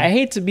 I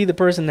hate to be the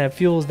person that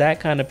fuels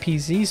that kind of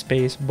PC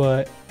space,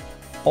 but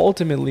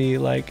ultimately,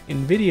 like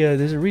Nvidia,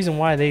 there's a reason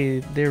why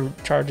they're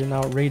charging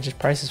outrageous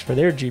prices for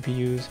their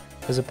GPUs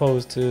as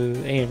opposed to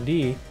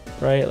AMD,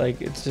 right?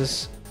 Like, it's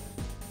just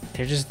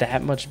they're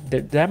that much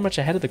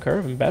ahead of the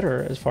curve and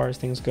better as far as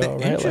things go,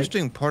 right? The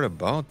interesting part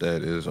about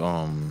that is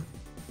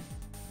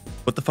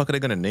what the fuck are they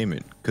gonna name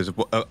it? Because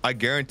I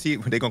guarantee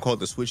they're gonna call it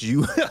the Switch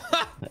U.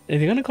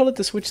 They're gonna call it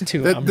the Switch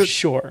 2, I'm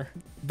sure.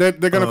 They're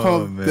gonna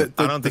call it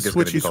I don't think it's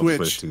gonna be called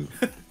Switch 2.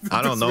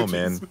 I don't know,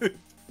 man.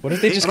 What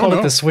if they just call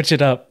it the Switch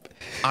It Up?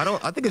 I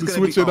think it's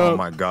gonna be. Oh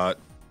my god,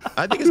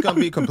 I think it's gonna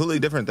be a completely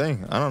different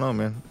thing. I don't know,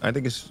 man. I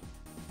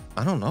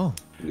don't know.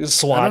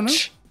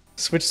 Swatch.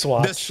 Switch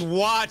Swatch. The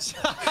Swatch.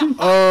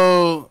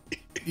 Oh,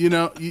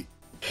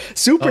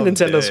 Super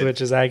Nintendo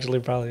Switch is actually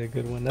probably a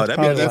good one. That's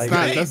probably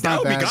that's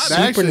not bad.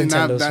 Super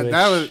Nintendo Switch.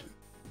 That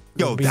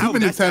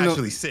was that's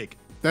actually sick.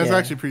 That's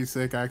actually pretty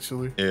sick,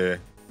 actually. Yeah.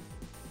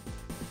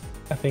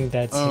 I think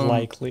that's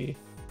likely.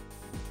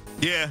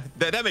 Yeah,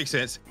 that makes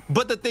sense.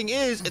 But the thing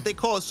is, if they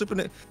call it Super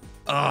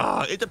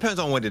it depends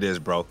on what it is,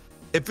 bro.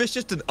 If it's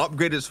just an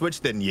upgraded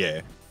Switch, then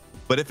yeah.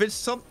 But if it's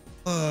some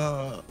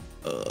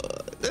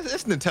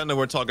this Nintendo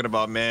we're talking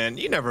about, man,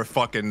 you never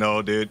fucking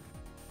know, dude.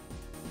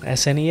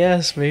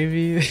 SNES,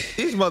 baby.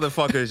 These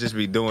motherfuckers just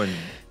be doing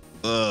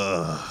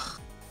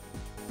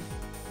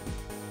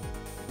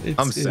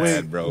I'm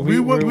sad, bro. We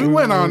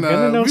went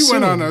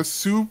on a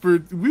super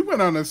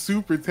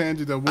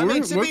tangent. I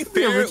mean, to be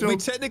fair, we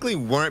technically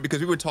weren't, because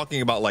we were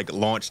talking about like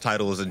launch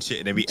titles and shit,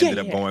 and then we ended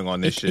up going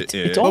on this shit.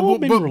 It's all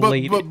been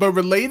related. But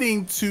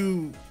relating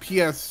to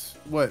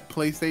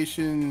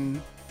PlayStation,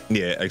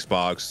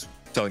 Xbox,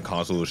 selling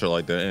consoles, shit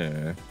like that.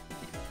 Yeah.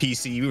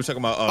 PC, we were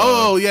talking about.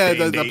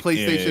 The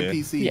PlayStation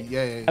PC.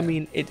 Yeah. I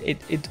mean,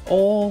 it's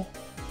all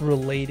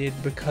related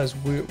because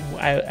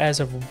as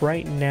of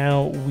right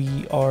now,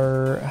 we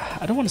are,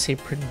 I don't want to say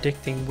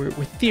predicting, we're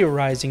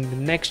theorizing the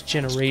next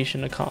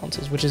generation of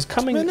consoles, which is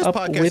coming Man, this up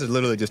podcast with, is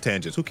literally just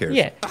tangents. Who cares?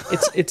 yeah,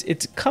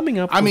 it's coming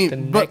up I with the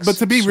mean, next but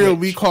to be real,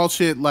 we Switch. call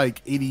shit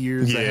like 80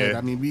 years Yeah. ahead.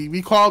 I mean,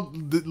 we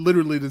called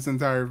literally this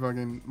entire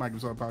fucking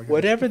Microsoft podcast.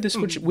 Whatever the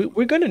Switch,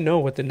 we're gonna know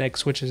what the next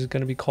Switch is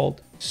gonna be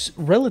called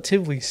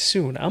relatively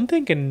soon. I'm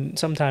thinking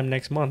sometime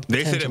next month.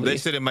 They said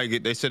potentially. it might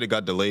get. They said it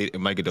got delayed. It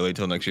might get delayed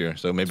till next year.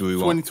 So maybe we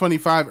won't.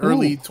 2025,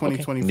 early Ooh, okay.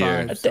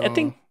 2025. Yeah. I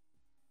think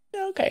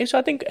okay, so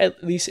I think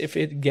at least if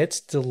it gets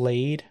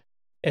delayed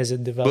as a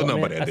by development,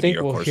 the end I of the think year,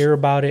 of we'll course. hear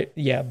about it.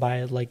 Yeah,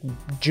 by like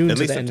June At to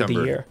least the end of the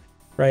September. year,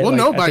 right? We'll Like,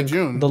 know I by think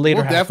June. The later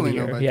We'll half definitely of the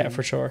know year, by yeah, June.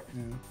 for sure.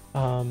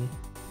 Yeah.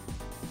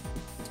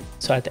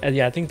 So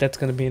I think that's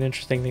gonna be an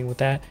interesting thing with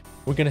that.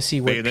 We're gonna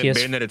see what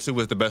Bayonetta 2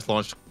 was the best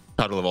launch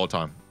title of all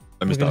time.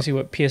 Let me We're gonna stop. see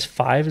what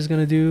PS5 is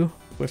gonna do.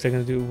 If they're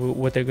gonna do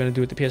what they're gonna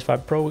do with the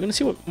PS5 Pro. We're gonna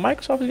see what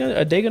Microsoft is gonna.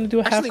 Are they gonna do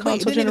a half Actually, wait,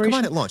 console it didn't even come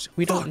out generation? at launch.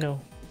 We don't Fuck.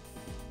 know.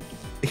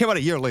 It came out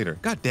a year later.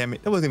 God damn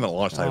it. That wasn't even a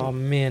launch title. Oh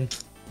man,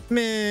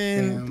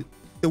 Man, Damn.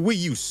 the Wii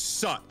U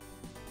sucked.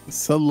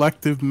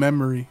 Selective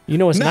memory. you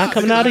know it's Nah, not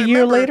coming because out a I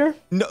year remember-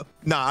 later.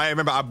 Nah, I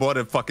remember I bought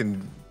a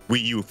fucking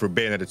Wii U for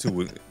Bayonetta 2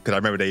 because I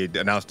remember they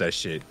announced that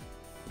shit.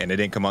 And it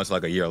didn't come out until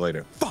like a year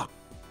later. Fuck.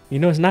 You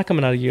know it's not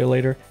coming out a year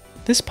later.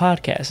 This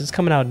podcast is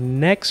coming out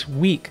next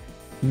week.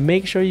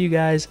 Make sure you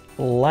guys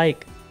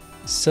like,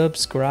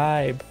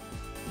 subscribe,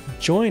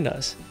 join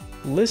us,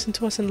 listen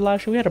to us in the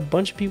live stream. We had a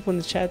bunch of people in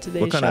the chat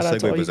today. What kind Shout of out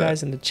to segue all you was that?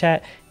 guys in the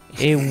chat.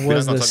 It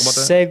was the gonna talk about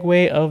that?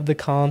 segue of the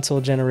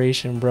console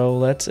generation,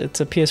 bro. It's a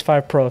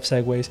PS5 Pro of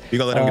segues. You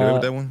gonna let him get away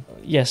with that one?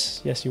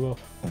 Yes, you will.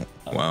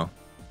 Wow.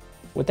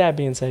 With that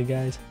being said,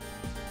 guys,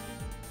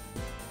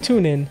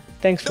 tune in.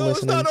 Thanks for No,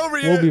 it's listening. not over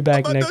yet. We'll be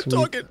back I'm not next done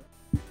week. talking.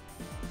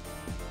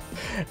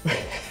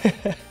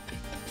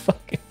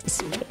 Fucking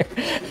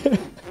despair.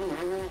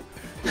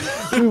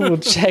 We will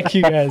check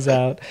you guys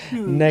out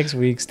next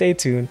week. Stay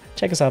tuned.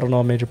 Check us out on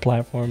all major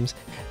platforms.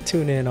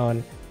 Tune in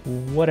on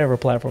whatever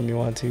platform you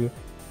want to.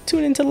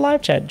 Tune into the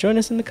live chat. Join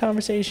us in the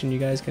conversation. You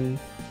guys can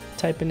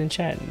type in and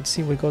chat and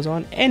see what goes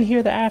on and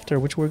hear the after,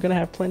 which we're going to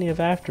have plenty of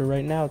after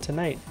right now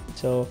tonight.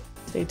 So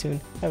stay tuned.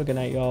 Have a good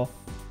night, y'all.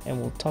 And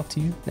we'll talk to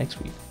you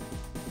next week.